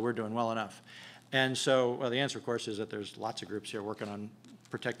or whether we're doing well enough. And so, well, the answer, of course, is that there's lots of groups here working on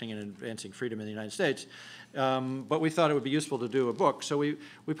protecting and advancing freedom in the United States. But we thought it would be useful to do a book. So we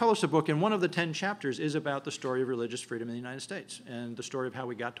published a book, and one of the 10 chapters is about the story of religious freedom in the United States and the story of how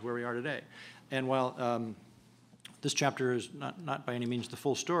we got to where we are today. And while this chapter is not by any means the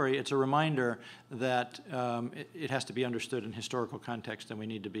full story, it's a reminder that it has to be understood in historical context, and we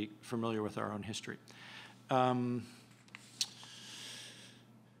need to be familiar with our own history.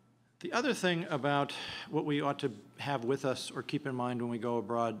 The other thing about what we ought to have with us or keep in mind when we go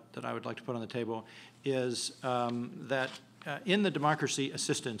abroad that I would like to put on the table is that in the democracy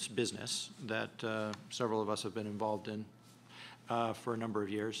assistance business that several of us have been involved in for a number of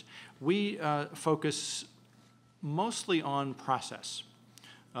years, we focus mostly on process.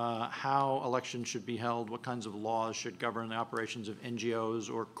 how elections should be held, what kinds of laws should govern the operations of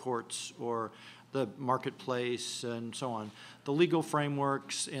NGOs or courts or the marketplace and so on, the legal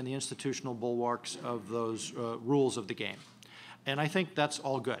frameworks and the institutional bulwarks of those rules of the game. And I think that's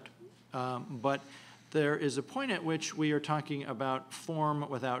all good. But there is a point at which we are talking about form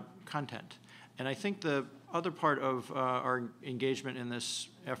without content. And I think the other part of our engagement in this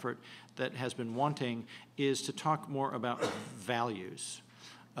effort that has been wanting is to talk more about values.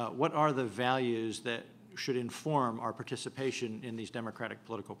 What are the values that should inform our participation in these democratic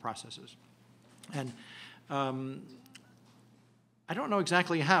political processes? And I don't know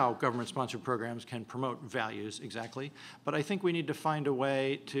exactly how government-sponsored programs can promote values exactly, but I think we need to find a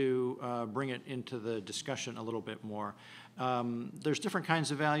way to bring it into the discussion a little bit more. There's different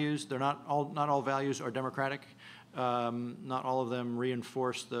kinds of values. They're not all values are democratic. Not all of them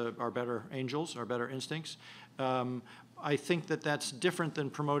reinforce our better angels, our better instincts. I think that that's different than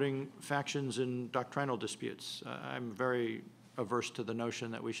promoting factions in doctrinal disputes. I'm very averse to the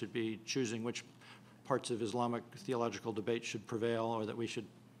notion that we should be choosing which parts of Islamic theological debate should prevail or that we should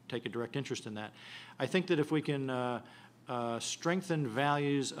take a direct interest in that. I think that if we can strengthen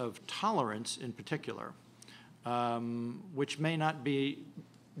values of tolerance in particular, which may not be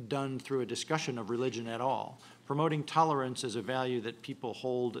done through a discussion of religion at all. Promoting tolerance as a value that people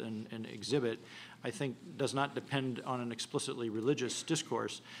hold and exhibit, I think, does not depend on an explicitly religious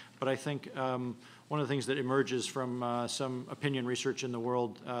discourse, but I think one of the things that emerges from some opinion research in the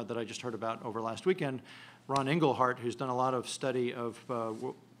world that I just heard about over last weekend, Ron Engelhardt, who's done a lot of study of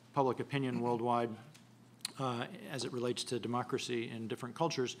public opinion worldwide as it relates to democracy in different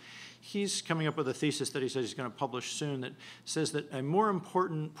cultures, he's coming up with a thesis that he says he's going to publish soon that says that a more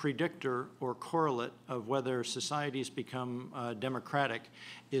important predictor or correlate of whether societies become democratic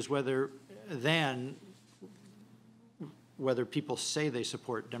is whether people say they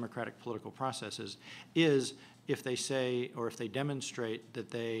support democratic political processes is if they say or if they demonstrate that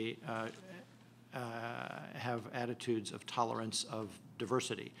they have attitudes of tolerance of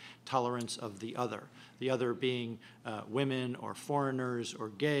diversity, tolerance of the other being women or foreigners or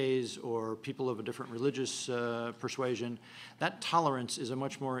gays or people of a different religious persuasion. That tolerance is a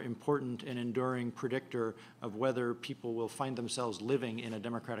much more important and enduring predictor of whether people will find themselves living in a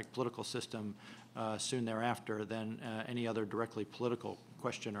democratic political system soon thereafter than any other directly political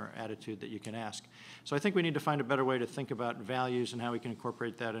question or attitude that you can ask. So I think we need to find a better way to think about values and how we can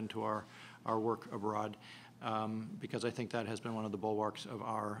incorporate that into our work abroad. Because I think that has been one of the bulwarks of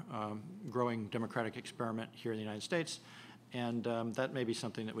our growing democratic experiment here in the United States, and that may be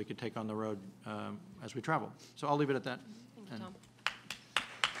something that we could take on the road as we travel. So I'll leave it at that. Thank you, Tom.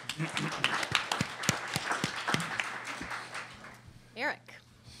 Eric.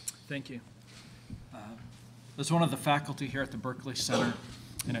 Thank you. As one of the faculty here at the Berkeley Center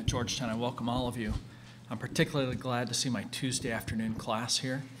and at Georgetown, I welcome all of you. I'm particularly glad to see my Tuesday afternoon class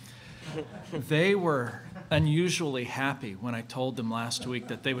here. They were unusually happy when I told them last week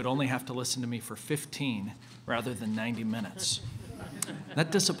that they would only have to listen to me for 15 rather than 90 minutes. That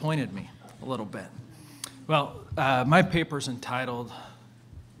disappointed me a little bit. Well, my paper's entitled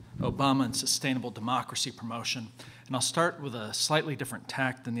Obama and Sustainable Democracy Promotion, and I'll start with a slightly different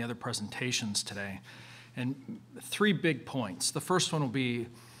tack than the other presentations today. And 3 big points. The first one will be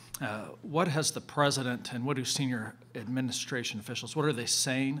what has the president and what do senior administration officials, what are they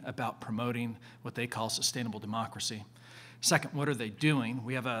saying about promoting what they call sustainable democracy? Second, what are they doing?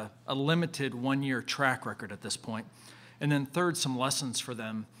 We have a limited 1-year track record at this point. And then third, some lessons for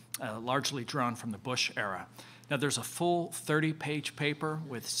them, largely drawn from the Bush era. Now, there's a full 30-page paper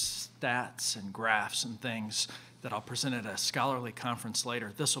with stats and graphs and things that I'll present at a scholarly conference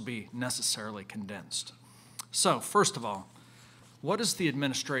later. This will be necessarily condensed. So, first of all, what is the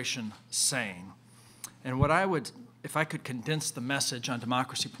administration saying? And what I would, if I could condense the message on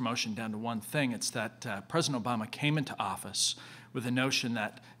democracy promotion down to one thing, it's that President Obama came into office with the notion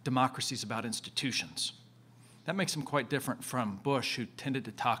that democracy is about institutions. That makes him quite different from Bush, who tended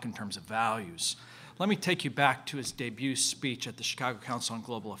to talk in terms of values. Let me take you back to his debut speech at the Chicago Council on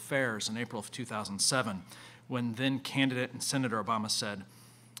Global Affairs in April of 2007, when then candidate and Senator Obama said,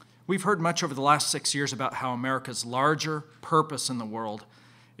 "We've heard much over the last 6 years about how America's larger purpose in the world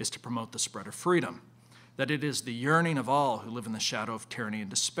is to promote the spread of freedom, that it is the yearning of all who live in the shadow of tyranny and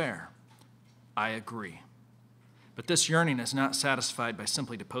despair. I agree. But this yearning is not satisfied by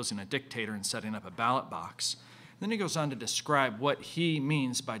simply deposing a dictator and setting up a ballot box." Then he goes on to describe what he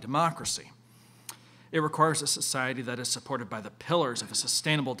means by democracy. It requires a society that is supported by the pillars of a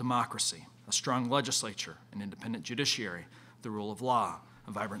sustainable democracy, a strong legislature, an independent judiciary, the rule of law,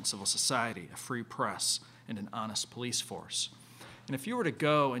 a vibrant civil society, a free press, and an honest police force. And if you were to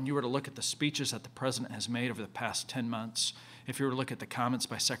go and you were to look at the speeches that the president has made over the past 10 months, if you were to look at the comments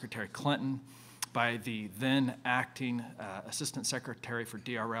by Secretary Clinton, by the then acting Assistant Secretary for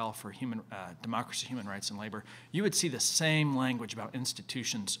DRL for Democracy, Human Rights, and Labor, you would see the same language about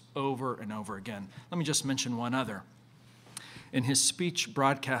institutions over and over again. Let me just mention one other. In his speech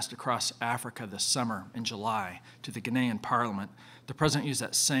broadcast across Africa this summer in July to the Ghanaian Parliament, the president used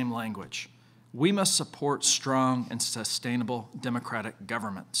that same language. We must support strong and sustainable democratic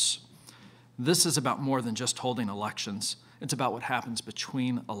governments. This is about more than just holding elections. It's about what happens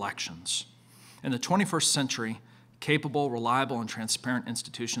between elections. In the 21st century, capable, reliable, and transparent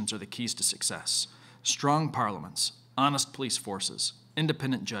institutions are the keys to success. Strong parliaments, honest police forces,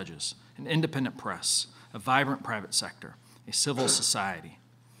 independent judges, an independent press, a vibrant private sector, a civil society.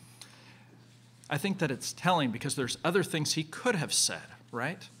 I think that it's telling because there's other things he could have said,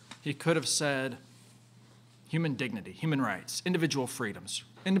 right? He could have said human dignity, human rights, individual freedoms,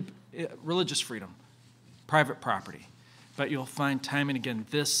 religious freedom, private property. But you'll find time and again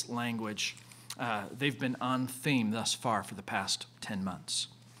this language, they've been on theme thus far for the past 10 months.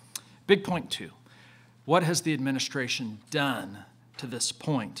 Big point 2, what has the administration done to this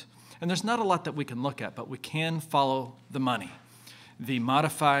point? And there's not a lot that we can look at, but we can follow the money. The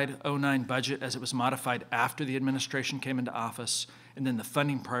modified 09 budget as it was modified after the administration came into office, and then the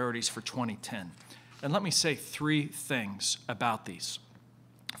funding priorities for 2010. And let me say 3 things about these.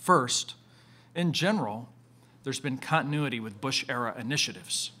 First, in general, there's been continuity with Bush-era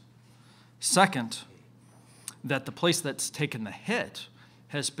initiatives. Second, that the place that's taken the hit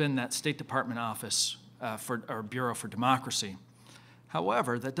has been that State Department office or Bureau for Democracy.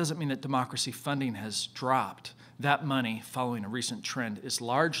 However, that doesn't mean that democracy funding has dropped. That money, following a recent trend, is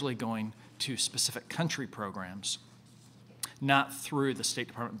largely going to specific country programs, not through the State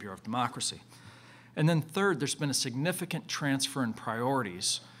Department Bureau of Democracy. And then third, there's been a significant transfer in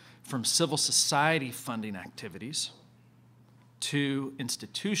priorities from civil society funding activities to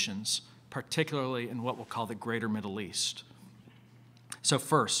institutions, particularly in what we'll call the Greater Middle East. So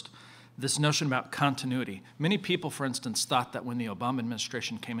first, this notion about continuity. Many people, for instance, thought that when the Obama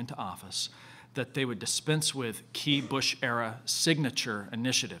administration came into office, that they would dispense with key Bush-era signature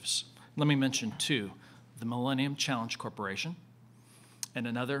initiatives. Let me mention 2, the Millennium Challenge Corporation, and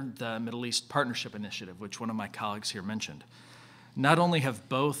another, the Middle East Partnership Initiative, which one of my colleagues here mentioned. Not only have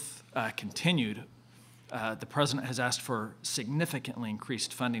both continued, the president has asked for significantly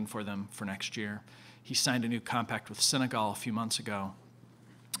increased funding for them for next year. He signed a new compact with Senegal a few months ago.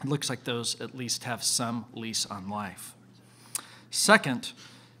 It looks like those at least have some lease on life. Second,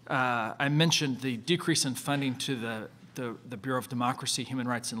 I mentioned the decrease in funding to the Bureau of Democracy, Human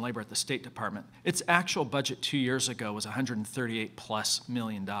Rights, and Labor at the State Department. Its actual budget 2 years ago was $138+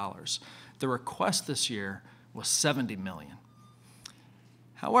 million. The request this year was $70 million.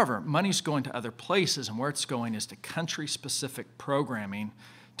 However, money's going to other places, and where it's going is to country-specific programming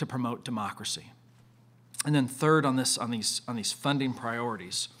to promote democracy. And then third, on these funding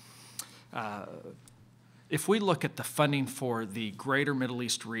priorities, if we look at the funding for the Greater Middle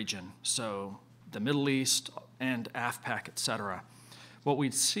East region, so the Middle East and AFPAC, et cetera, what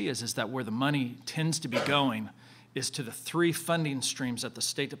we'd see is that where the money tends to be going is to the 3 funding streams at the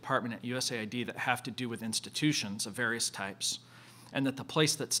State Department at USAID that have to do with institutions of various types, and that the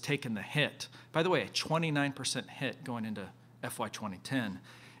place that's taken the hit, by the way, a 29% hit going into FY 2010,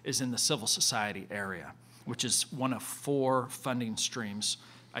 is in the civil society area, which is one of 4 funding streams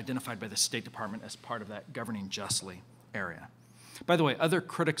identified by the State Department as part of that governing justly area. By the way, other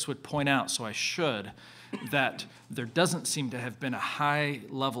critics would point out, so I should, that there doesn't seem to have been a high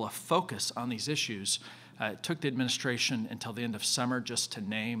level of focus on these issues. It took the administration until the end of summer just to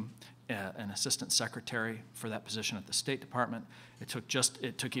name an assistant secretary for that position at the State Department.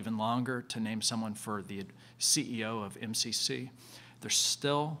 It took even longer to name someone for the CEO of MCC. There's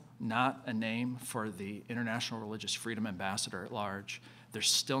still not a name for the International Religious Freedom Ambassador at large. There's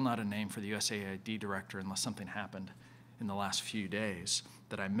still not a name for the USAID director unless something happened in the last few days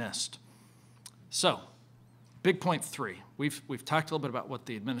that I missed. So, big point 3. We've talked a little bit about what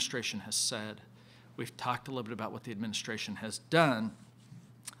the administration has said. We've talked a little bit about what the administration has done.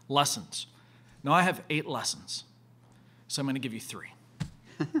 Lessons. Now, I have 8 lessons, so I'm going to give you 3.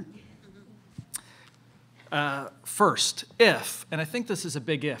 First, if, and I think this is a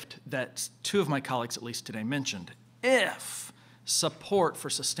big if that 2 of my colleagues at least today mentioned, if support for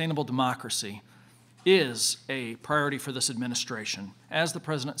sustainable democracy is a priority for this administration, as the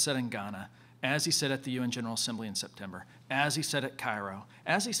president said in Ghana, as he said at the UN General Assembly in September, as he said at Cairo,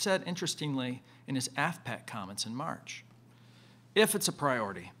 as he said, interestingly, in his AFPAC comments in March. If it's a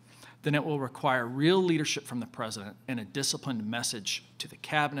priority, then it will require real leadership from the president and a disciplined message to the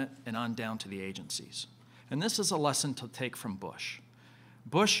cabinet and on down to the agencies. And this is a lesson to take from Bush.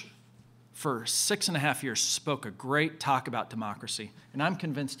 Bush, for 6.5 years, spoke a great talk about democracy, and I'm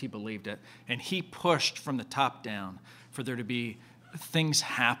convinced he believed it, and he pushed from the top down for there to be things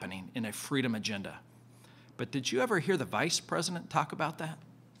happening in a freedom agenda. But did you ever hear the vice president talk about that?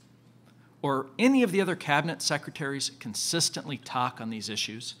 Or any of the other cabinet secretaries consistently talk on these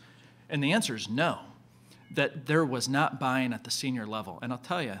issues? And the answer is no, that there was not buy-in at the senior level. And I'll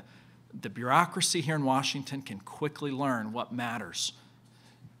tell you, the bureaucracy here in Washington can quickly learn what matters.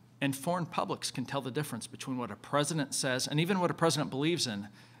 And foreign publics can tell the difference between what a president says and even what a president believes in,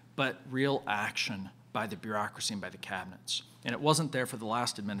 but real action by the bureaucracy and by the cabinets. And it wasn't there for the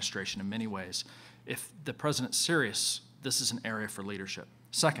last administration in many ways. If the president's serious, this is an area for leadership.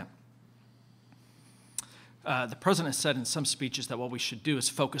 Second, the president said in some speeches that what we should do is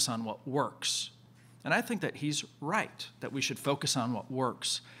focus on what works. And I think that he's right, that we should focus on what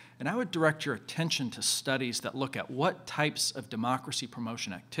works. And I would direct your attention to studies that look at what types of democracy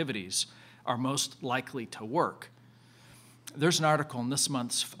promotion activities are most likely to work. There's an article in this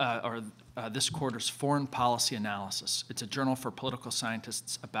month's, this quarter's Foreign Policy Analysis. It's a journal for political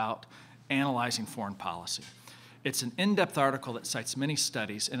scientists about analyzing foreign policy. It's an in-depth article that cites many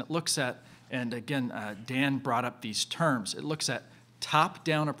studies, and it looks at, and again, Dan brought up these terms, it looks at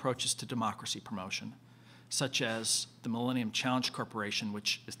top-down approaches to democracy promotion, such as the Millennium Challenge Corporation,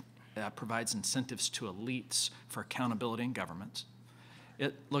 which provides incentives to elites for accountability in government.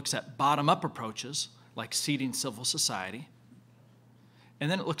 It looks at bottom-up approaches, like seeding civil society. And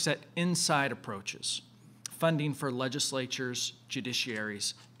then it looks at inside approaches, funding for legislatures,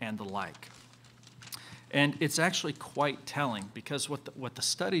 judiciaries, and the like. And it's actually quite telling, because what the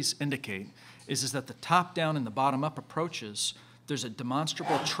studies indicate is that the top-down and the bottom-up approaches, there's a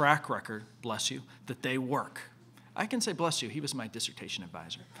demonstrable track record, bless you, that they work. I can say bless you, he was my dissertation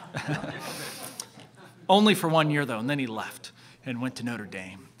advisor. Only for 1 year, though, and then he left and went to Notre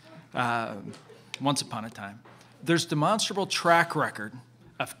Dame once upon a time. There's demonstrable track record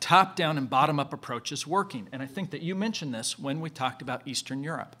of top-down and bottom-up approaches working. And I think that you mentioned this when we talked about Eastern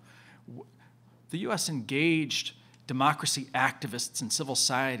Europe. The U.S. engaged democracy activists and civil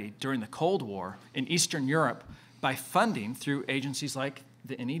society during the Cold War in Eastern Europe by funding through agencies like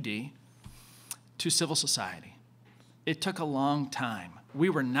the NED to civil society. It took a long time. We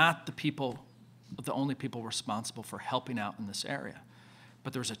were not the only people responsible for helping out in this area.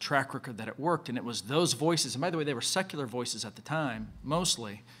 But there was a track record that it worked, and it was those voices, and by the way, they were secular voices at the time,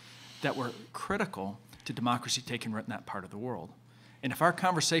 mostly, that were critical to democracy taking root in that part of the world. And if our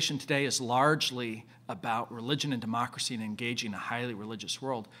conversation today is largely about religion and democracy and engaging a highly religious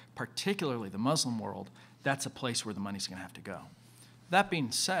world, particularly the Muslim world, that's a place where the money's going to have to go. That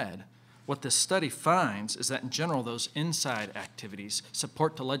being said, what this study finds is that in general, those inside activities,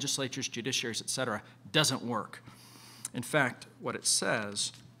 support to legislatures, judiciaries, et cetera, doesn't work. In fact, what it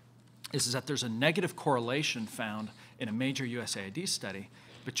says is that there's a negative correlation found in a major USAID study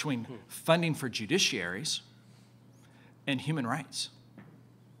between funding for judiciaries and human rights.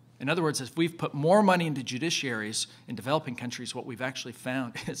 In other words, if we've put more money into judiciaries in developing countries, what we've actually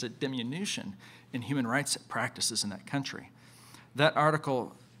found is a diminution in human rights practices in that country. That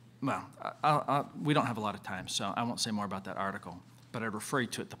article, well, we don't have a lot of time, so I won't say more about that article, but I refer you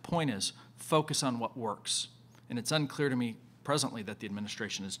to it. The point is, focus on what works. And it's unclear to me presently that the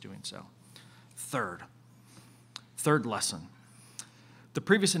administration is doing so. Third lesson. The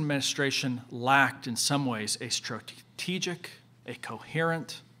previous administration lacked, in some ways, a strategic, a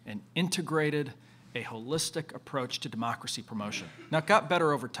coherent, an integrated, a holistic approach to democracy promotion. Now, it got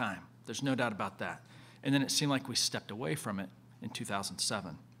better over time. There's no doubt about that. And then it seemed like we stepped away from it in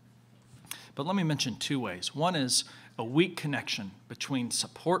 2007. But let me mention two ways. One is a weak connection between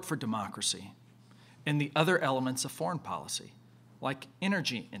support for democracy and the other elements of foreign policy, like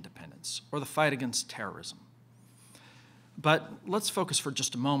energy independence or the fight against terrorism. But let's focus for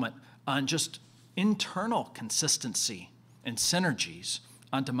just a moment on just internal consistency and synergies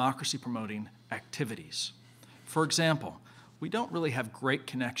on democracy-promoting activities. For example, we don't really have great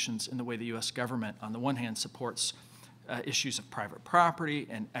connections in the way the U.S. government, on the one hand, supports issues of private property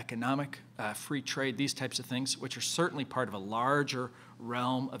and economic free trade, these types of things, which are certainly part of a larger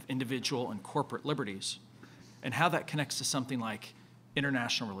realm of individual and corporate liberties, and how that connects to something like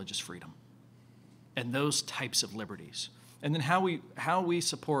international religious freedom and those types of liberties. And then how we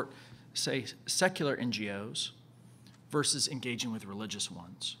support, say, secular NGOs versus engaging with religious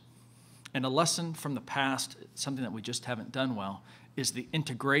ones. And a lesson from the past, something that we just haven't done well, is the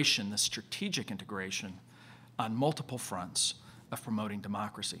integration, the strategic integration on multiple fronts of promoting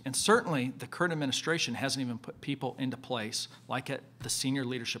democracy. And certainly the current administration hasn't even put people into place, like at the senior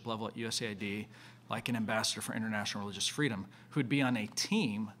leadership level at USAID, like an ambassador for international religious freedom, who'd be on a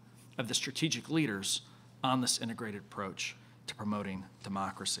team of the strategic leaders on this integrated approach to promoting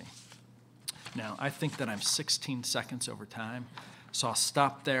democracy. Now, I think that I'm 16 seconds over time, so I'll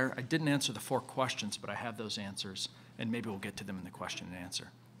stop there. I didn't answer the 4 questions, but I have those answers, and maybe we'll get to them in the question and answer.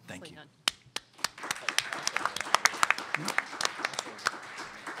 Thank you.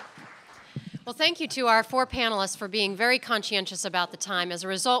 Well, thank you to our 4 panelists for being very conscientious about the time. As a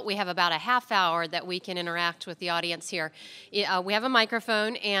result, we have about a half hour that we can interact with the audience here. We have a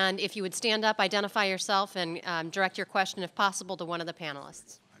microphone, and if you would stand up, identify yourself, and direct your question, if possible, to one of the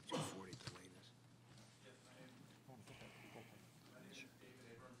panelists.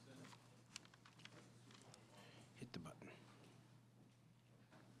 Hit the button.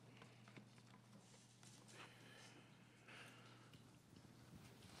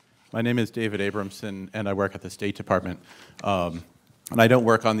 My name is David Abramson, and I work at the State Department. And I don't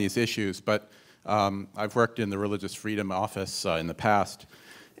work on these issues, but I've worked in the Religious Freedom Office in the past.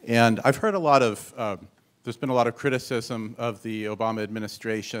 And I've heard a lot of, there's been a lot of criticism of the Obama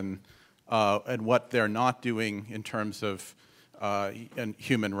administration and what they're not doing in terms of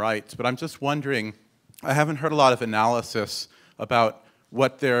human rights. But I'm just wondering, I haven't heard a lot of analysis about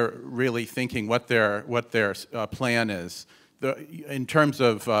what they're really thinking, what their plan is. In terms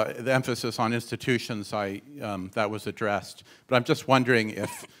of the emphasis on institutions, that was addressed. But I'm just wondering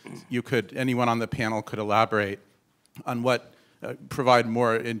if you could, anyone on the panel could elaborate on what, provide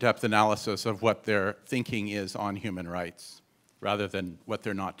more in-depth analysis of what their thinking is on human rights, rather than what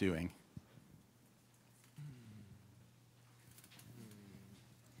they're not doing.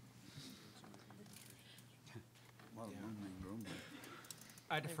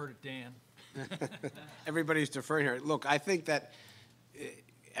 I defer to Dan. Everybody's deferring here. Look, I think that,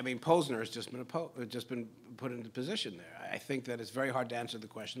 I mean, Posner has just been put into position there. I think that it's very hard to answer the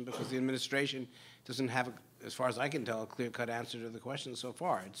question because the administration doesn't have, as far as I can tell, a clear-cut answer to the question so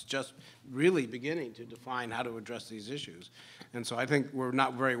far. It's just really beginning to define how to address these issues. And so I think we're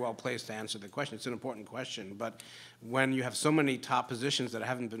not very well placed to answer the question. It's an important question, but when you have so many top positions that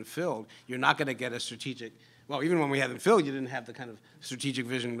haven't been filled, you're not going to get a strategic. Well, even when we had them filled, you didn't have the kind of strategic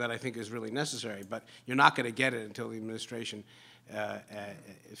vision that I think is really necessary. But you're not going to get it until the administration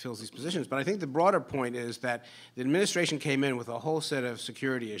fills these positions. But I think the broader point is that the administration came in with a whole set of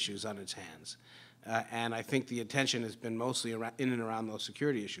security issues on its hands. And I think the attention has been mostly around, in and around those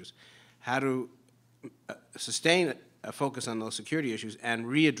security issues. How to sustain a focus on those security issues and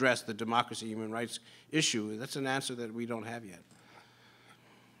readdress the democracy human rights issue, that's an answer that we don't have yet.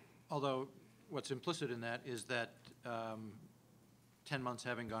 Although what's implicit in that is that 10 months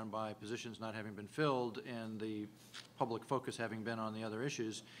having gone by, positions not having been filled, and the public focus having been on the other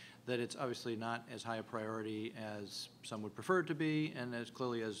issues, that it's obviously not as high a priority as some would prefer it to be, and as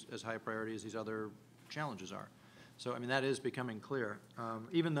clearly as high a priority as these other challenges are. So, I mean, that is becoming clear.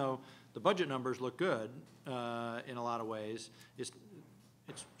 Even though the budget numbers look good in a lot of ways, it's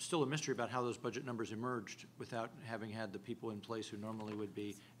still a mystery about how those budget numbers emerged without having had the people in place who normally would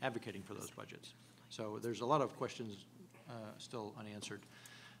be advocating for those budgets. So there's a lot of questions still unanswered,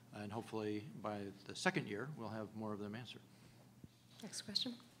 and hopefully by the second year we'll have more of them answered. Next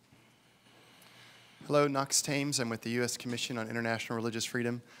question. Hello, Knox Thames. I'm with the U.S. Commission on International Religious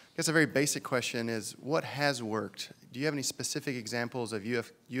Freedom. I guess a very basic question is, what has worked? Do you have any specific examples of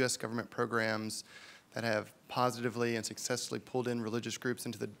U.S. government programs that have positively and successfully pulled in religious groups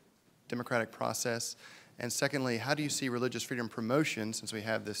into the democratic process? And secondly, how do you see religious freedom promotion, since we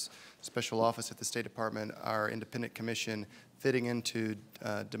have this special office at the State Department, our independent commission, fitting into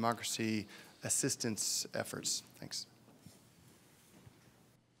democracy assistance efforts? Thanks.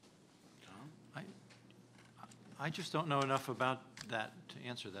 I just don't know enough about that to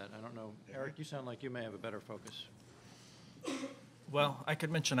answer that. I don't know. Eric, you sound like you may have a better focus. Well, I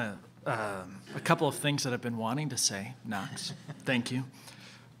could mention a couple of things that I've been wanting to say, Knox. Thank you.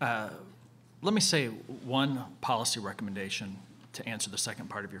 Let me say one policy recommendation to answer the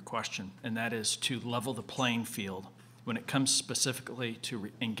second part of your question, and that is to level the playing field when it comes specifically to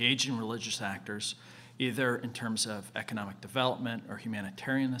engaging religious actors, either in terms of economic development or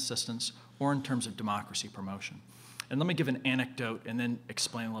humanitarian assistance, or in terms of democracy promotion. And let me give an anecdote and then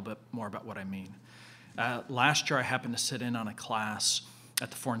explain a little bit more about what I mean. Last year, I happened to sit in on a class at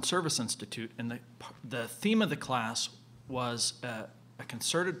the Foreign Service Institute, and the theme of the class was a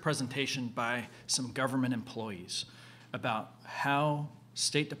concerted presentation by some government employees about how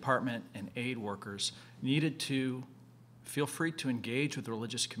State Department and aid workers needed to feel free to engage with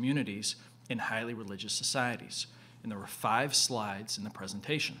religious communities in highly religious societies. And there were 5 slides in the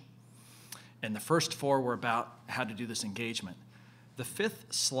presentation. And the first 4 were about how to do this engagement. The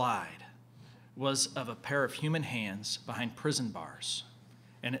 5th slide was of a pair of human hands behind prison bars.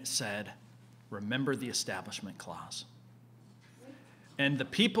 And it said, "Remember the Establishment Clause." And the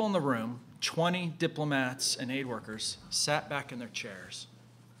people in the room, 20 diplomats and aid workers, sat back in their chairs.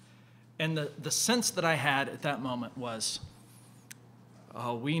 And the sense that I had at that moment was,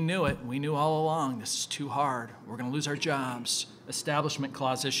 oh, we knew it. We knew all along this is too hard. We're going to lose our jobs. Establishment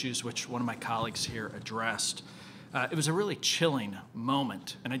Clause issues, which one of my colleagues here addressed. It was a really chilling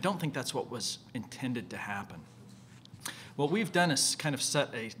moment, and I don't think that's what was intended to happen. What we've done is kind of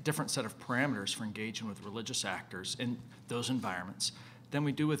set a different set of parameters for engaging with religious actors in those environments than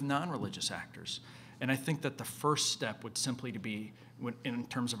we do with non-religious actors. And I think that the first step would simply to be, in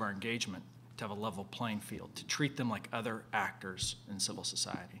terms of our engagement, to have a level playing field, to treat them like other actors in civil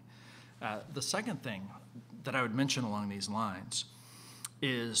society. The second thing that I would mention along these lines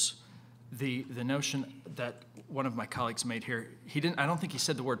is the notion that one of my colleagues made here. I don't think he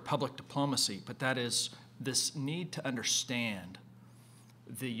said the word public diplomacy, but that is this need to understand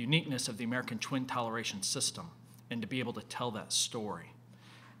the uniqueness of the American twin toleration system and to be able to tell that story.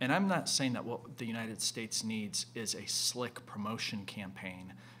 And I'm not saying that what the United States needs is a slick promotion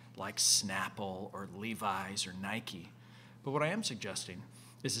campaign like Snapple or Levi's or Nike. But what I am suggesting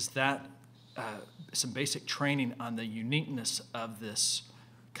is that some basic training on the uniqueness of this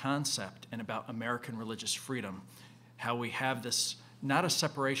concept and about American religious freedom, how we have this, not a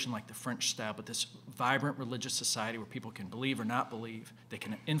separation like the French style, but this vibrant religious society where people can believe or not believe, they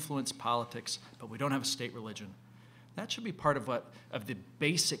can influence politics, but we don't have a state religion. That should be part of the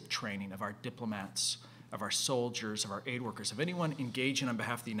basic training of our diplomats, of our soldiers, of our aid workers, of anyone engaging on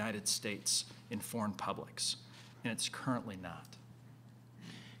behalf of the United States in foreign publics, and it's currently not.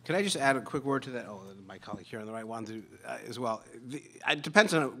 Can I just add a quick word to that? Oh, my colleague here on the right wanted to as well. It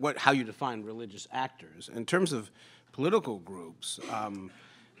depends on how you define religious actors. In terms of political groups,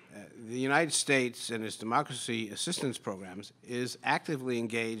 the United States and its democracy assistance programs is actively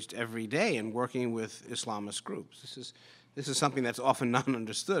engaged every day in working with Islamist groups. This is something that's often not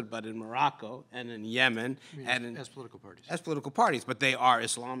understood, but in Morocco and in Yemen as political parties. As political parties, but they are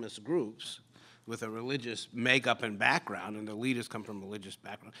Islamist groups with a religious makeup and background, and the leaders come from religious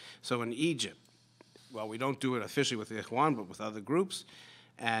background. So in Egypt, well, we don't do it officially with the Ikhwan, but with other groups,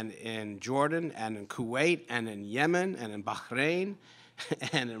 and in Jordan, and in Kuwait, and in Yemen, and in Bahrain,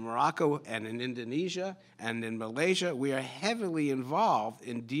 and in Morocco, and in Indonesia, and in Malaysia, we are heavily involved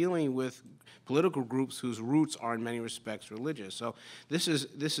in dealing with political groups whose roots are in many respects religious. So this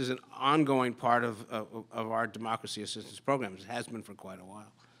is an ongoing part of our democracy assistance programs. It has been for quite a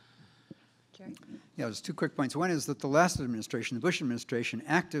while. Jerry? Yeah, there's 2 quick points. One is that the last administration, the Bush administration,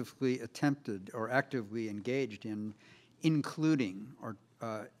 actively attempted or actively engaged in including, or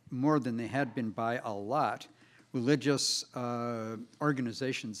more than they had been by a lot, religious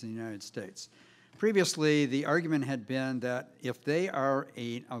organizations in the United States. Previously, the argument had been that if they are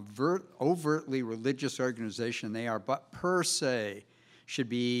an overtly religious organization, they are but per se should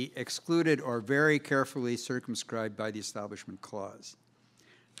be excluded or very carefully circumscribed by the Establishment Clause.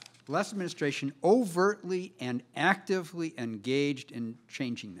 The last administration overtly and actively engaged in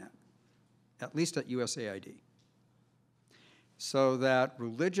changing that, at least at USAID, so that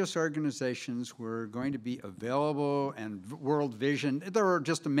religious organizations were going to be available, and World Vision, there were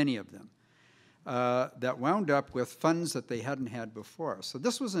just many of them, that wound up with funds that they hadn't had before. So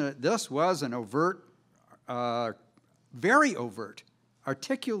this was an overt, very overt,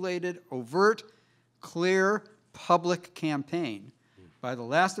 articulated, overt, clear, public campaign by the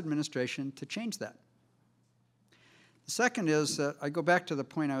last administration to change that. The second is that I go back to the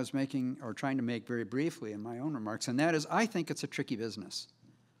point I was making, or trying to make very briefly in my own remarks, and that is I think it's a tricky business.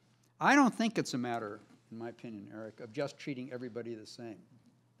 I don't think it's a matter, in my opinion, Eric, of just treating everybody the same.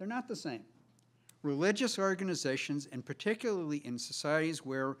 They're not the same. Religious organizations, and particularly in societies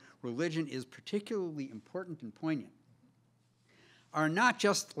where religion is particularly important and poignant, are not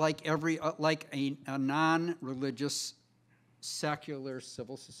just like a non-religious secular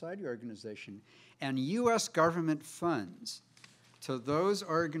civil society organization. And U.S. government funds to those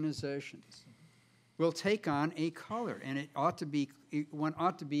organizations will take on a color, and one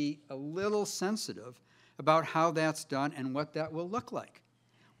ought to be a little sensitive about how that's done and what that will look like.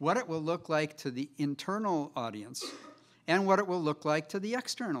 What it will look like to the internal audience and what it will look like to the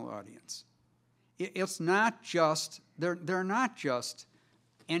external audience. It's not just, they're not just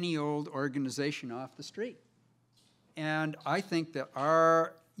any old organization off the street. And I think that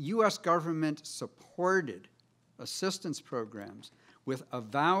our U.S. government-supported assistance programs with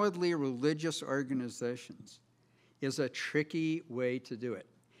avowedly religious organizations is a tricky way to do it.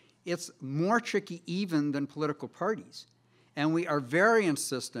 It's more tricky even than political parties. And we are very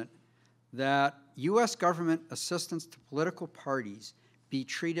insistent that U.S. government assistance to political parties be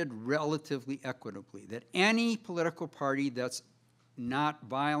treated relatively equitably, that any political party that's not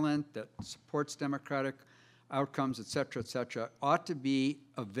violent, that supports democratic outcomes, et cetera, ought to be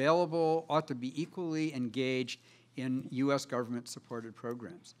available, ought to be equally engaged in U.S. government-supported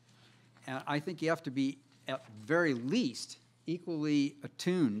programs. And I think you have to be, at very least, equally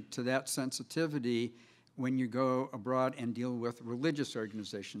attuned to that sensitivity when you go abroad and deal with religious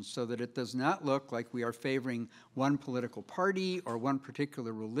organizations, so that it does not look like we are favoring one political party or one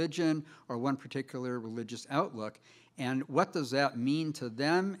particular religion or one particular religious outlook. And what does that mean to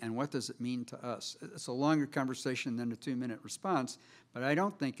them, and what does it mean to us? It's a longer conversation than a 2-minute response, but I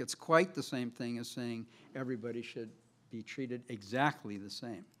don't think it's quite the same thing as saying everybody should be treated exactly the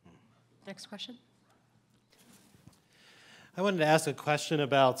same. Next question. I wanted to ask a question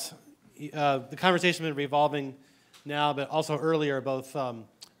about the conversation been revolving now, but also earlier, both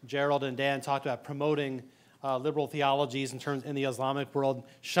Gerald and Dan talked about promoting liberal theologies in the Islamic world,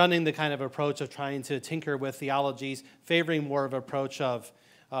 shunning the kind of approach of trying to tinker with theologies, favoring more of an approach of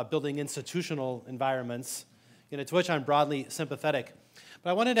building institutional environments, to which I'm broadly sympathetic.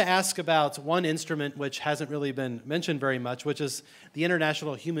 But I wanted to ask about one instrument which hasn't really been mentioned very much, which is the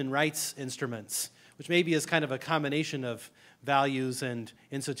international human rights instruments, which maybe is kind of a combination of values and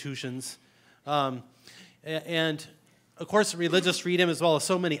institutions. And of course, religious freedom, as well as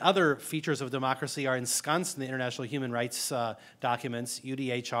so many other features of democracy, are ensconced in the international human rights documents,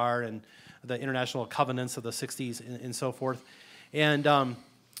 UDHR and the international covenants of the 60s and so forth. And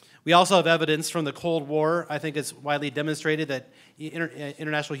we also have evidence from the Cold War. I think it's widely demonstrated that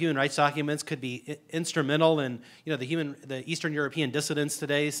international human rights documents could be instrumental in, the Eastern European dissidents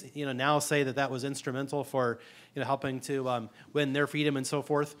today, now say that was instrumental for, helping to win their freedom and so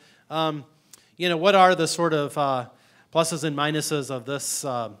forth. What are the sort of pluses and minuses of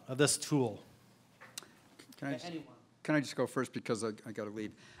this tool? Can I just go first because I got to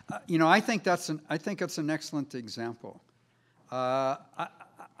leave? I think it's an excellent example.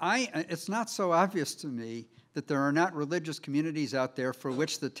 It's not so obvious to me that there are not religious communities out there for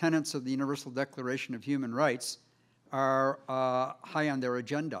which the tenets of the Universal Declaration of Human Rights are high on their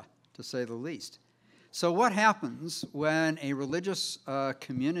agenda, to say the least. So what happens when a religious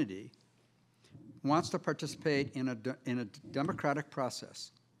community wants to participate in a democratic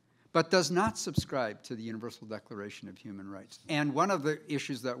process, but does not subscribe to the Universal Declaration of Human Rights? And one of the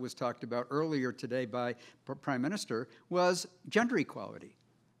issues that was talked about earlier today by Prime Minister was gender equality.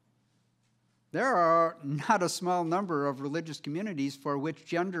 There are not a small number of religious communities for which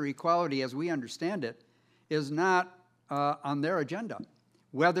gender equality, as we understand it, is not on their agenda,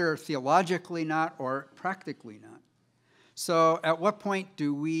 whether theologically not or practically not. So at what point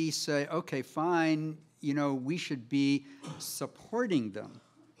do we say, okay, fine, we should be supporting them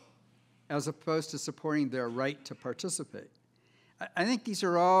as opposed to supporting their right to participate? I think these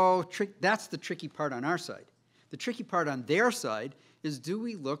are all that's the tricky part on our side. The tricky part on their side is, do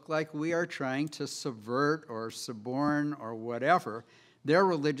we look like we are trying to subvert or suborn or whatever their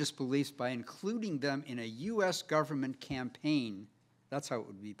religious beliefs by including them in a U.S. government campaign, that's how it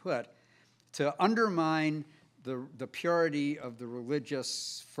would be put, to undermine the purity of the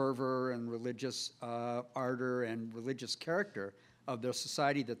religious fervor and religious ardor and religious character of their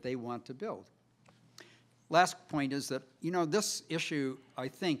society that they want to build. Last point is that, this issue, I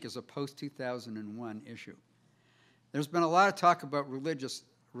think, is a post-2001 issue. There's been a lot of talk about religious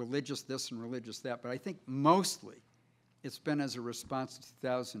this and religious that, but I think mostly it's been as a response to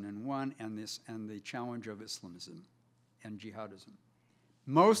 2001 and the challenge of Islamism and jihadism.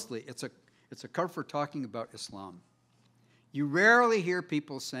 Mostly, it's a cover for talking about Islam. You rarely hear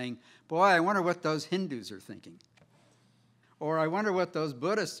people saying, boy, I wonder what those Hindus are thinking. Or I wonder what those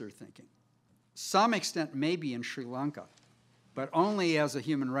Buddhists are thinking. Some extent maybe in Sri Lanka, but only as a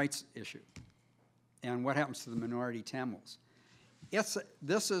human rights issue. And what happens to the minority Tamils? It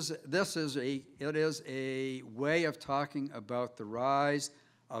is a way of talking about the rise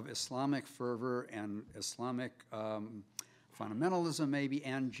of Islamic fervor and Islamic fundamentalism maybe,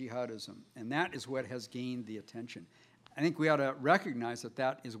 and jihadism. And that is what has gained the attention. I think we ought to recognize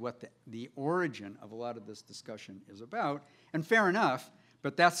that is what the origin of a lot of this discussion is about. And fair enough,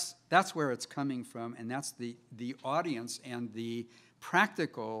 but that's where it's coming from, and that's the audience and the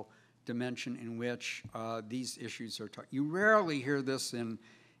practical dimension in which these issues are taught. You rarely hear this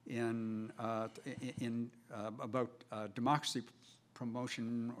about democracy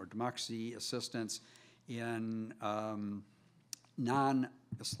promotion or democracy assistance in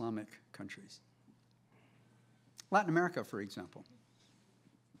non-Islamic countries. Latin America, for example.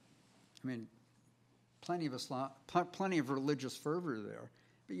 I mean, plenty of religious fervor there,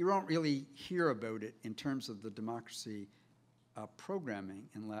 but you don't really hear about it in terms of the democracy programming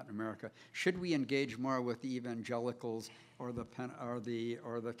in Latin America. Should we engage more with the evangelicals or the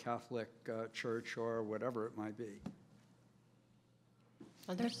Catholic Church or whatever it might be?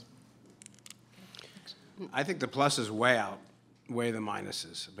 Others? I think the pluses weigh the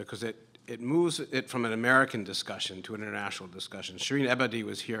minuses, because it moves it from an American discussion to an international discussion. Shireen Ebadi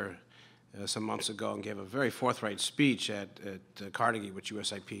was here some months ago and gave a very forthright speech at Carnegie, which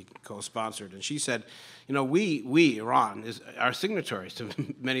USIP co-sponsored. And she said, you know, we Iran, are signatories to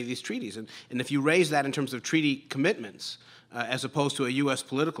many of these treaties. And if you raise that in terms of treaty commitments, as opposed to a U.S.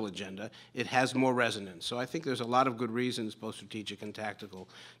 political agenda, it has more resonance. So I think there's a lot of good reasons, both strategic and tactical,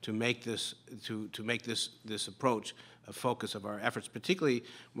 to make this this approach a focus of our efforts, particularly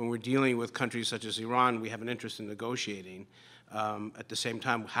when we're dealing with countries such as Iran. We have an interest in negotiating. At the same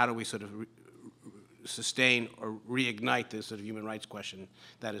time, how do we sort of sustain or reignite this sort of human rights question?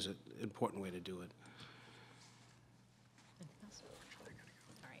 That is an important way to do it.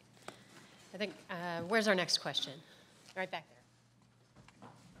 All right. I think, where's our next question? Right back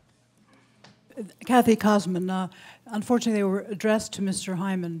there. Kathy Cosman. Unfortunately, they were addressed to Mr.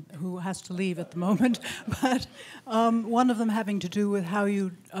 Hyman, who has to leave at the moment, but one of them having to do with how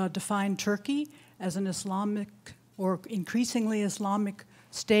you define Turkey as an Islamic or increasingly Islamic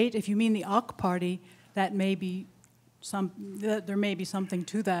state. If you mean the AK Party, that may be there may be something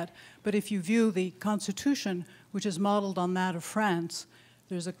to that. But if you view the Constitution, which is modeled on that of France,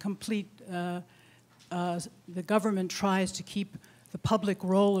 there's a complete, the government tries to keep the public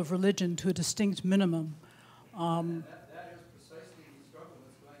role of religion to a distinct minimum. That is precisely the struggle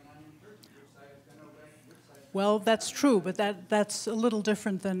that's going on in Turkey. Which side is going to obey, which side is Well, that's true, but that's a little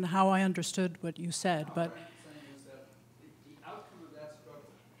different than how I understood what you said. But the outcome of that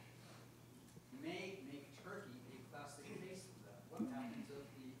struggle may make Turkey a classic case of that. What happens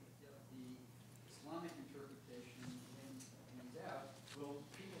if the Islamic interpretation wins out? Will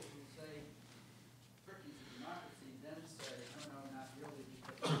people who say Turkey's a democracy then say, no, not really,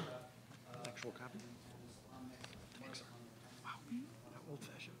 because Actual copy?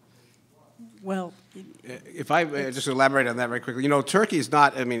 well, If I just elaborate on that very quickly, you know, Turkey is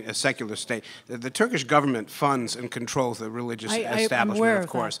not, I mean, a secular state. The Turkish government funds and controls the religious I'm establishment, aware of of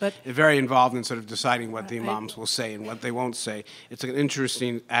course. that, They're very involved in sort of deciding what the imams will say and what they won't say. It's an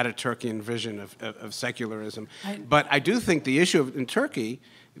interesting Ataturkian vision of secularism. But I do think the issue in Turkey,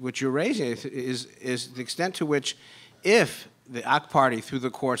 which you're raising, is the extent to which, if the AK Party, through the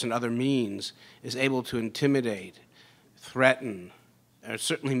courts and other means, is able to intimidate, threaten, or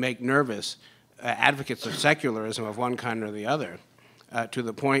certainly make nervous advocates of secularism of one kind or the other, to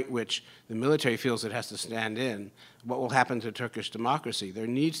the point which the military feels it has to stand in, what will happen to Turkish democracy? There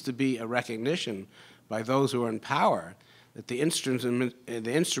needs to be a recognition by those who are in power that the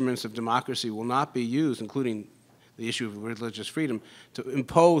instruments of democracy will not be used, including the issue of religious freedom, to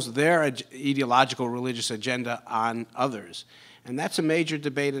impose their ideological religious agenda on others. And that's a major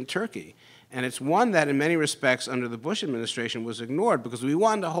debate in Turkey. And it's one that, in many respects, under the Bush administration, was ignored because we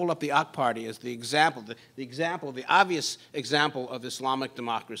wanted to hold up the AK Party as the example, the obvious example of Islamic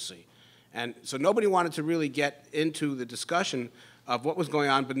democracy. And so nobody wanted to really get into the discussion of what was going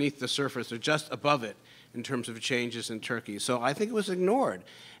on beneath the surface or just above it in terms of changes in Turkey. So I think it was ignored.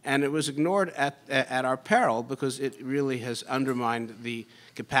 And it was ignored at our peril because it really has undermined the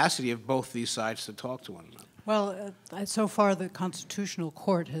capacity of both these sides to talk to one another. Well, so far the Constitutional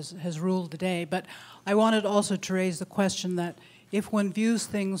Court has ruled the day, but I wanted also to raise the question that if one views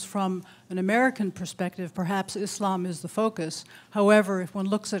things from an American perspective, perhaps Islam is the focus. However, if one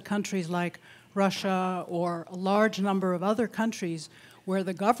looks at countries like Russia or a large number of other countries where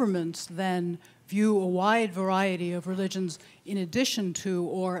the governments then view a wide variety of religions in addition to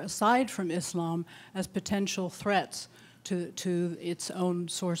or aside from Islam as potential threats to its own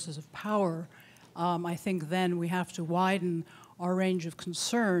sources of power, I think then we have to widen our range of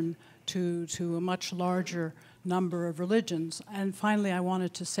concern to a much larger number of religions. And finally, I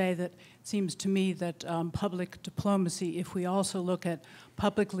wanted to say that it seems to me that public diplomacy, if we also look at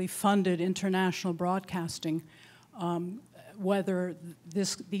publicly funded international broadcasting, whether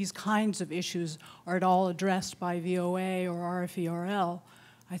these kinds of issues are at all addressed by VOA or RFERL,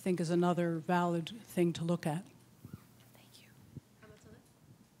 I think is another valid thing to look at.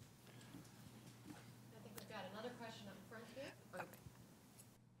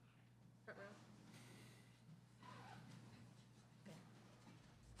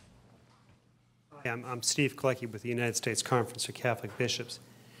 I'm Steve Klecki with the United States Conference of Catholic Bishops.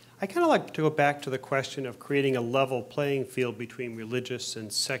 I kind of like to go back to the question of creating a level playing field between religious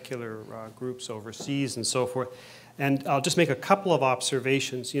and secular groups overseas and so forth. And I'll just make a couple of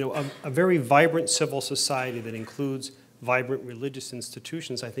observations. You know, a very vibrant civil society that includes vibrant religious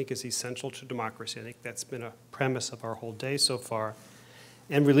institutions, I think, is essential to democracy. I think that's been a premise of our whole day so far.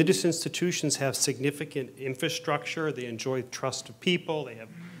 And religious institutions have significant infrastructure. They enjoy the trust of people.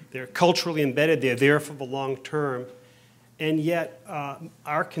 They're culturally embedded. They're there for the long term. And yet,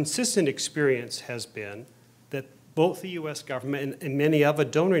 our consistent experience has been that both the U.S. government and many other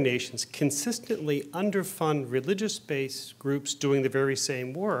donor nations consistently underfund religious-based groups doing the very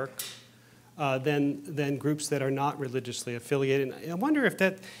same work than groups that are not religiously affiliated. And I wonder if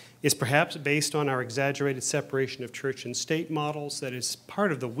that is perhaps based on our exaggerated separation of church and state models that is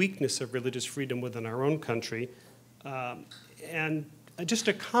part of the weakness of religious freedom within our own country. And just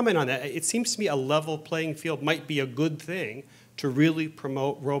to comment on that, it seems to me a level playing field might be a good thing to really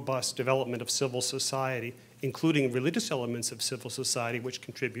promote robust development of civil society, including religious elements of civil society, which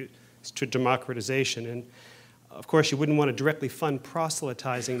contribute to democratization. And of course, you wouldn't want to directly fund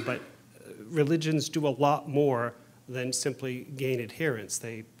proselytizing, but religions do a lot more than simply gain adherence.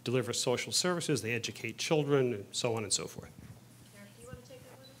 They deliver social services, they educate children, and so on and so forth. Eric, do you want to take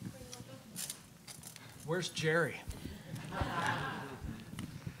that one? Where's Jerry?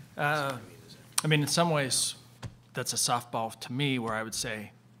 I mean, in some ways, that's a softball to me where I would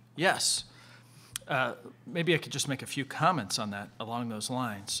say, yes. Maybe I could just make a few comments on that along those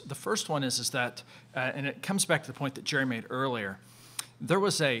lines. The first one is that, and it comes back to the point that Jerry made earlier, there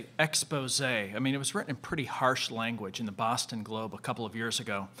was a expose, I mean, it was written in pretty harsh language in the Boston Globe a couple of years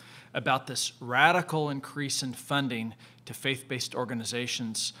ago about this radical increase in funding to faith-based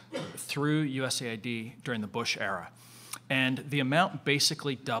organizations through USAID during the Bush era. And the amount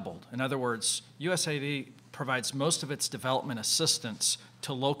basically doubled. In other words, USAID provides most of its development assistance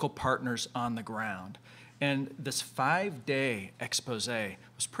to local partners on the ground. And this 5-day expose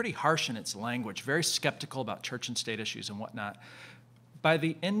was pretty harsh in its language, very skeptical about church and state issues and whatnot. By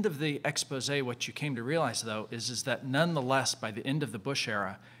the end of the expose, what you came to realize, though, is that nonetheless, by the end of the Bush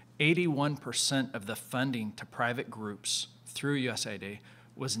era, 81% of the funding to private groups through USAID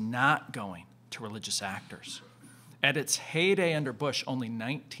was not going to religious actors. At its heyday under Bush, only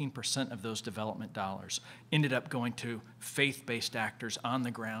 19% of those development dollars ended up going to faith-based actors on the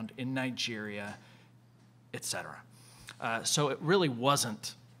ground in Nigeria, et cetera. So it really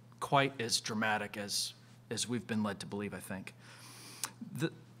wasn't quite as dramatic as we've been led to believe, I think.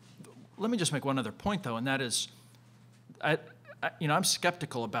 Let me just make one other point, though, and that is, I'm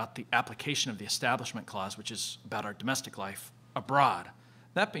skeptical about the application of the Establishment Clause, which is about our domestic life abroad.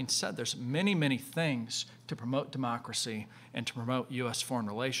 That being said, there's many, many things to promote democracy and to promote U.S. foreign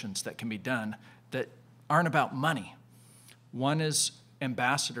relations that can be done that aren't about money. One is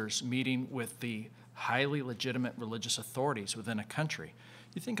ambassadors meeting with the highly legitimate religious authorities within a country.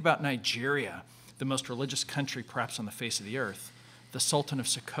 You think about Nigeria, the most religious country perhaps on the face of the earth. The Sultan of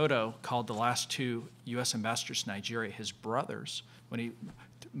Sokoto called the last 2 U.S. ambassadors to Nigeria his brothers when he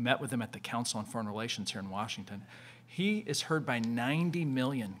met with them at the Council on Foreign Relations here in Washington. He is heard by 90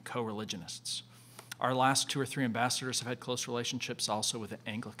 million co-religionists. Our last 2 or 3 ambassadors have had close relationships also with the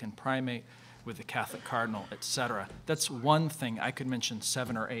Anglican primate, with the Catholic cardinal, et cetera. That's one thing. I could mention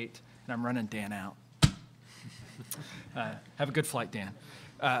 7 or 8, and I'm running Dan out. Have a good flight, Dan.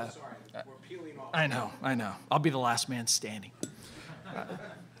 Sorry, we're peeling off. I know. I'll be the last man standing.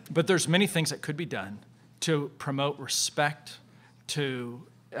 But there's many things that could be done to promote respect, to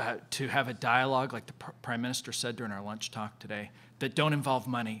have a dialogue, like the Prime Minister said during our lunch talk today, that don't involve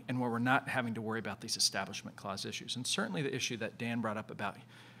money and where we're not having to worry about these Establishment Clause issues. And certainly the issue that Dan brought up about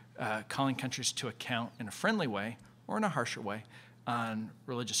calling countries to account in a friendly way or in a harsher way on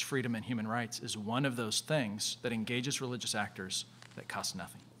religious freedom and human rights is one of those things that engages religious actors that costs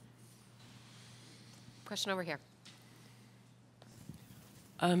nothing. Question over here.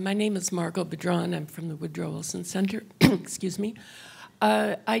 My name is Margot Bedron. I'm from the Woodrow Wilson Center. Excuse me.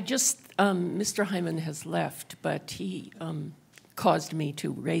 Mr. Hyman has left, but he caused me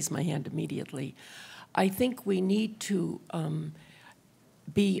to raise my hand immediately. I think we need to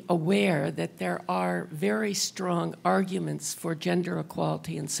be aware that there are very strong arguments for gender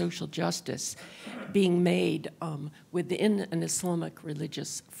equality and social justice being made within an Islamic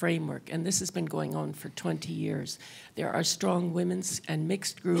religious framework, and this has been going on for 20 years. There are strong women's and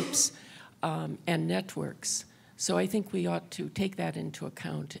mixed groups and networks. So I think we ought to take that into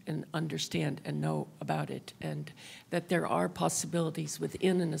account and understand and know about it, and that there are possibilities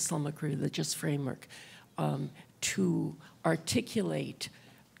within an Islamic religious framework to articulate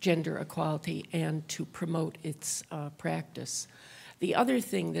gender equality and to promote its practice. The other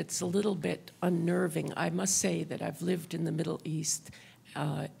thing that's a little bit unnerving, I must say that I've lived in the Middle East,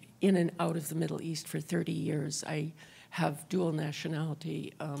 in and out of the Middle East for 30 years. I have dual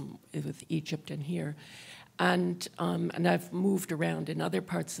nationality with Egypt and here. And I've moved around in other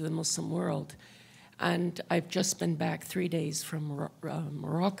parts of the Muslim world. And I've just been back 3 days from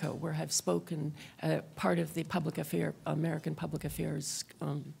Morocco, where I've spoken part of the American Public Affairs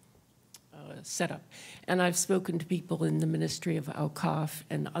setup. And I've spoken to people in the Ministry of Awqaf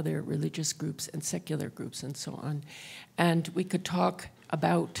and other religious groups and secular groups and so on. And we could talk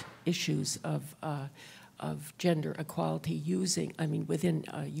about issues of gender equality within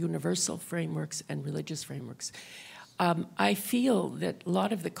universal frameworks and religious frameworks. I feel that a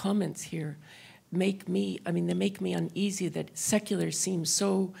lot of the comments here make me uneasy that secular seems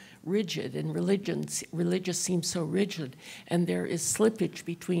so rigid and religious seems so rigid, and there is slippage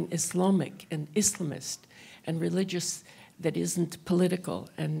between Islamic and Islamist and religious that isn't political,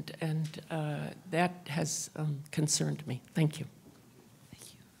 and that has concerned me. Thank you.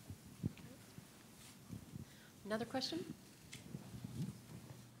 Thank you. Another question?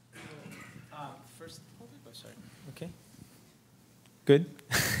 First, sorry. Okay. Good.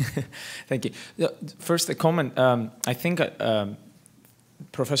 Thank you. First, a comment. I think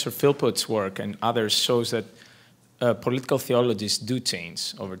Professor Philpott's work and others shows that political theologies do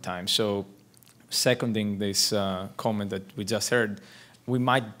change over time. So, seconding this comment that we just heard, it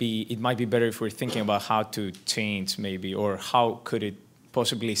might be better if we're thinking about how to change, maybe, or how could it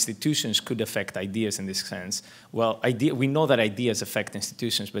possibly institutions could affect ideas in this sense. Well, we know that ideas affect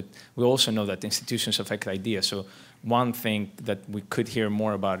institutions, but we also know that institutions affect ideas. So one thing that we could hear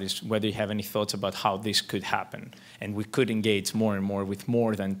more about is whether you have any thoughts about how this could happen. And we could engage more and more with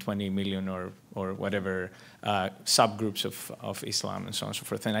more than 20 million or whatever subgroups of Islam and so on and so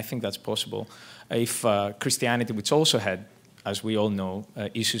forth. And I think that's possible. If Christianity, which also had, as we all know,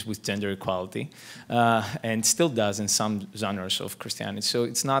 issues with gender equality, and still does in some genres of Christianity. So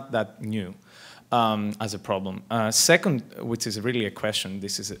it's not that new as a problem. Second, which is really a question,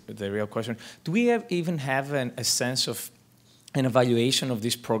 this is the real question, do we even have a sense of an evaluation of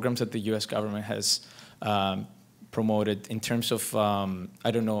these programs that the US government has promoted in terms of,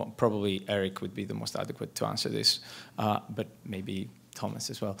 I don't know, probably Eric would be the most adequate to answer this, but maybe Thomas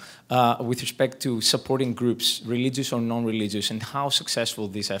as well, with respect to supporting groups, religious or non-religious, and how successful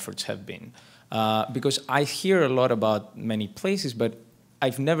these efforts have been. Because I hear a lot about many places, but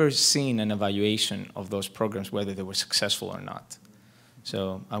I've never seen an evaluation of those programs, whether they were successful or not.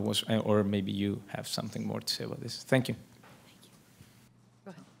 So or maybe you have something more to say about this. Thank you.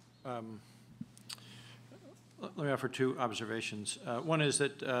 Go ahead. Let me offer two observations. One is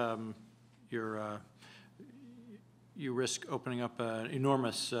that you risk opening up an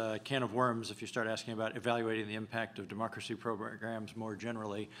enormous can of worms if you start asking about evaluating the impact of democracy programs more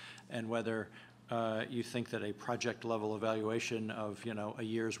generally, and whether you think that a project-level evaluation of, a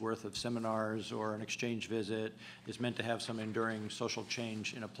year's worth of seminars or an exchange visit is meant to have some enduring social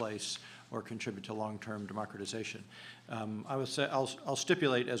change in a place or contribute to long-term democratization. I would say I'll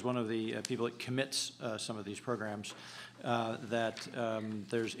stipulate as one of the people that commits some of these programs that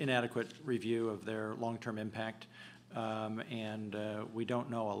there's inadequate review of their long-term impact. And we don't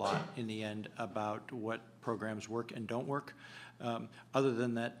know a lot in the end about what programs work and don't work, other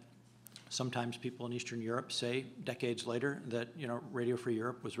than that sometimes people in Eastern Europe say decades later that Radio Free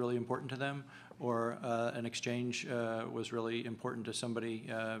Europe was really important to them, or an exchange was really important to somebody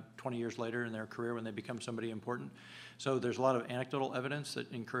 20 years later in their career when they become somebody important. So there's a lot of anecdotal evidence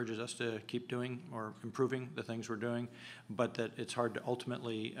that encourages us to keep doing or improving the things we're doing, but that it's hard to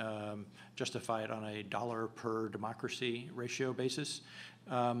ultimately justify it on a dollar per democracy ratio basis.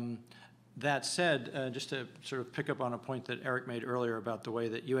 That said, just to sort of pick up on a point that Eric made earlier about the way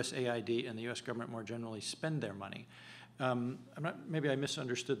that USAID and the US government more generally spend their money. Maybe I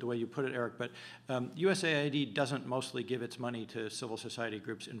misunderstood the way you put it, Eric, but USAID doesn't mostly give its money to civil society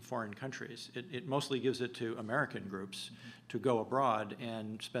groups in foreign countries. It mostly gives it to American groups to go abroad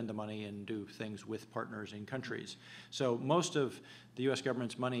and spend the money and do things with partners in countries. So most of the US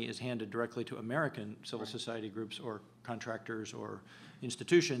government's money is handed directly to American civil society groups or contractors or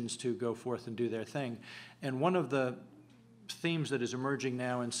institutions to go forth and do their thing. And one of the themes that is emerging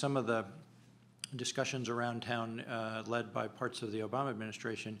now in some of the discussions around town led by parts of the Obama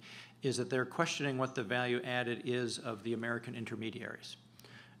administration is that they're questioning what the value added is of the American intermediaries.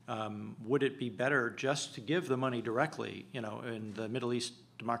 Would it be better just to give the money directly, in the Middle East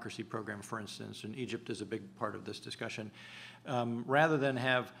Democracy Program, for instance, and Egypt is a big part of this discussion, rather than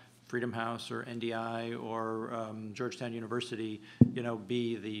have Freedom House or NDI or Georgetown University,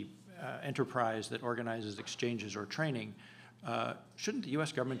 be the enterprise that organizes exchanges or training? shouldn't the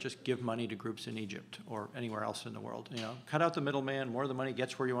U.S. government just give money to groups in Egypt or anywhere else in the world? You know, cut out the middleman, more of the money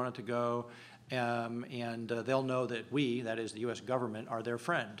gets where you want it to go, and they'll know that we, that is the U.S. government, are their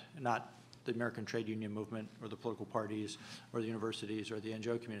friend, not the American trade union movement or the political parties or the universities or the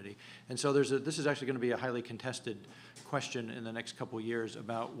NGO community. And so this is actually going to be a highly contested question in the next couple of years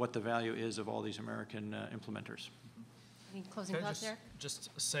about what the value is of all these American implementers. Any closing thoughts there? Just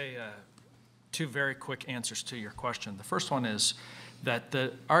say two very quick answers to your question. The first one is that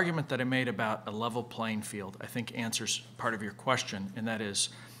the argument that I made about a level playing field, I think answers part of your question, and that is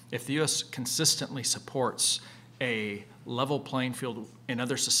if the U.S. consistently supports a level playing field in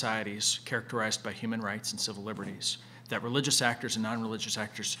other societies characterized by human rights and civil liberties, that religious actors and non-religious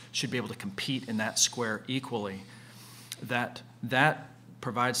actors should be able to compete in that square equally, that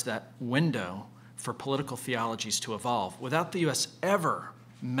provides that window for political theologies to evolve without the U.S. ever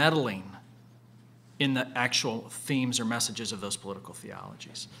meddling in the actual themes or messages of those political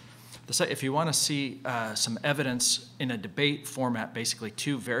theologies. If you want to see some evidence in a debate format, basically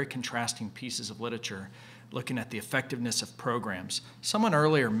two very contrasting pieces of literature looking at the effectiveness of programs. Someone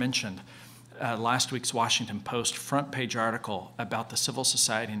earlier mentioned last week's Washington Post front page article about the Civil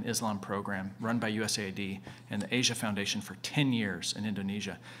Society in Islam program run by USAID and the Asia Foundation for 10 years in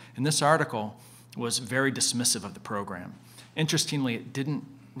Indonesia. And this article was very dismissive of the program. Interestingly, it didn't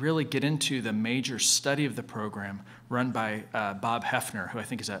really get into the major study of the program run by Bob Hefner, who I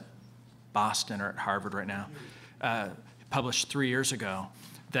think is at Boston or at Harvard right now, published 3 years ago,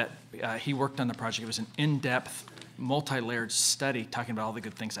 that he worked on the project. It was an in-depth, multi-layered study talking about all the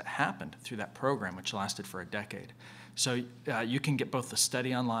good things that happened through that program, which lasted for a decade. So you can get both the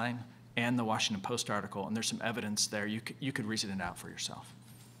study online and the Washington Post article, and there's some evidence there. You could reason it out for yourself.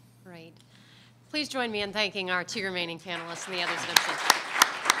 Right. Please join me in thanking our two remaining panelists and the others that have said.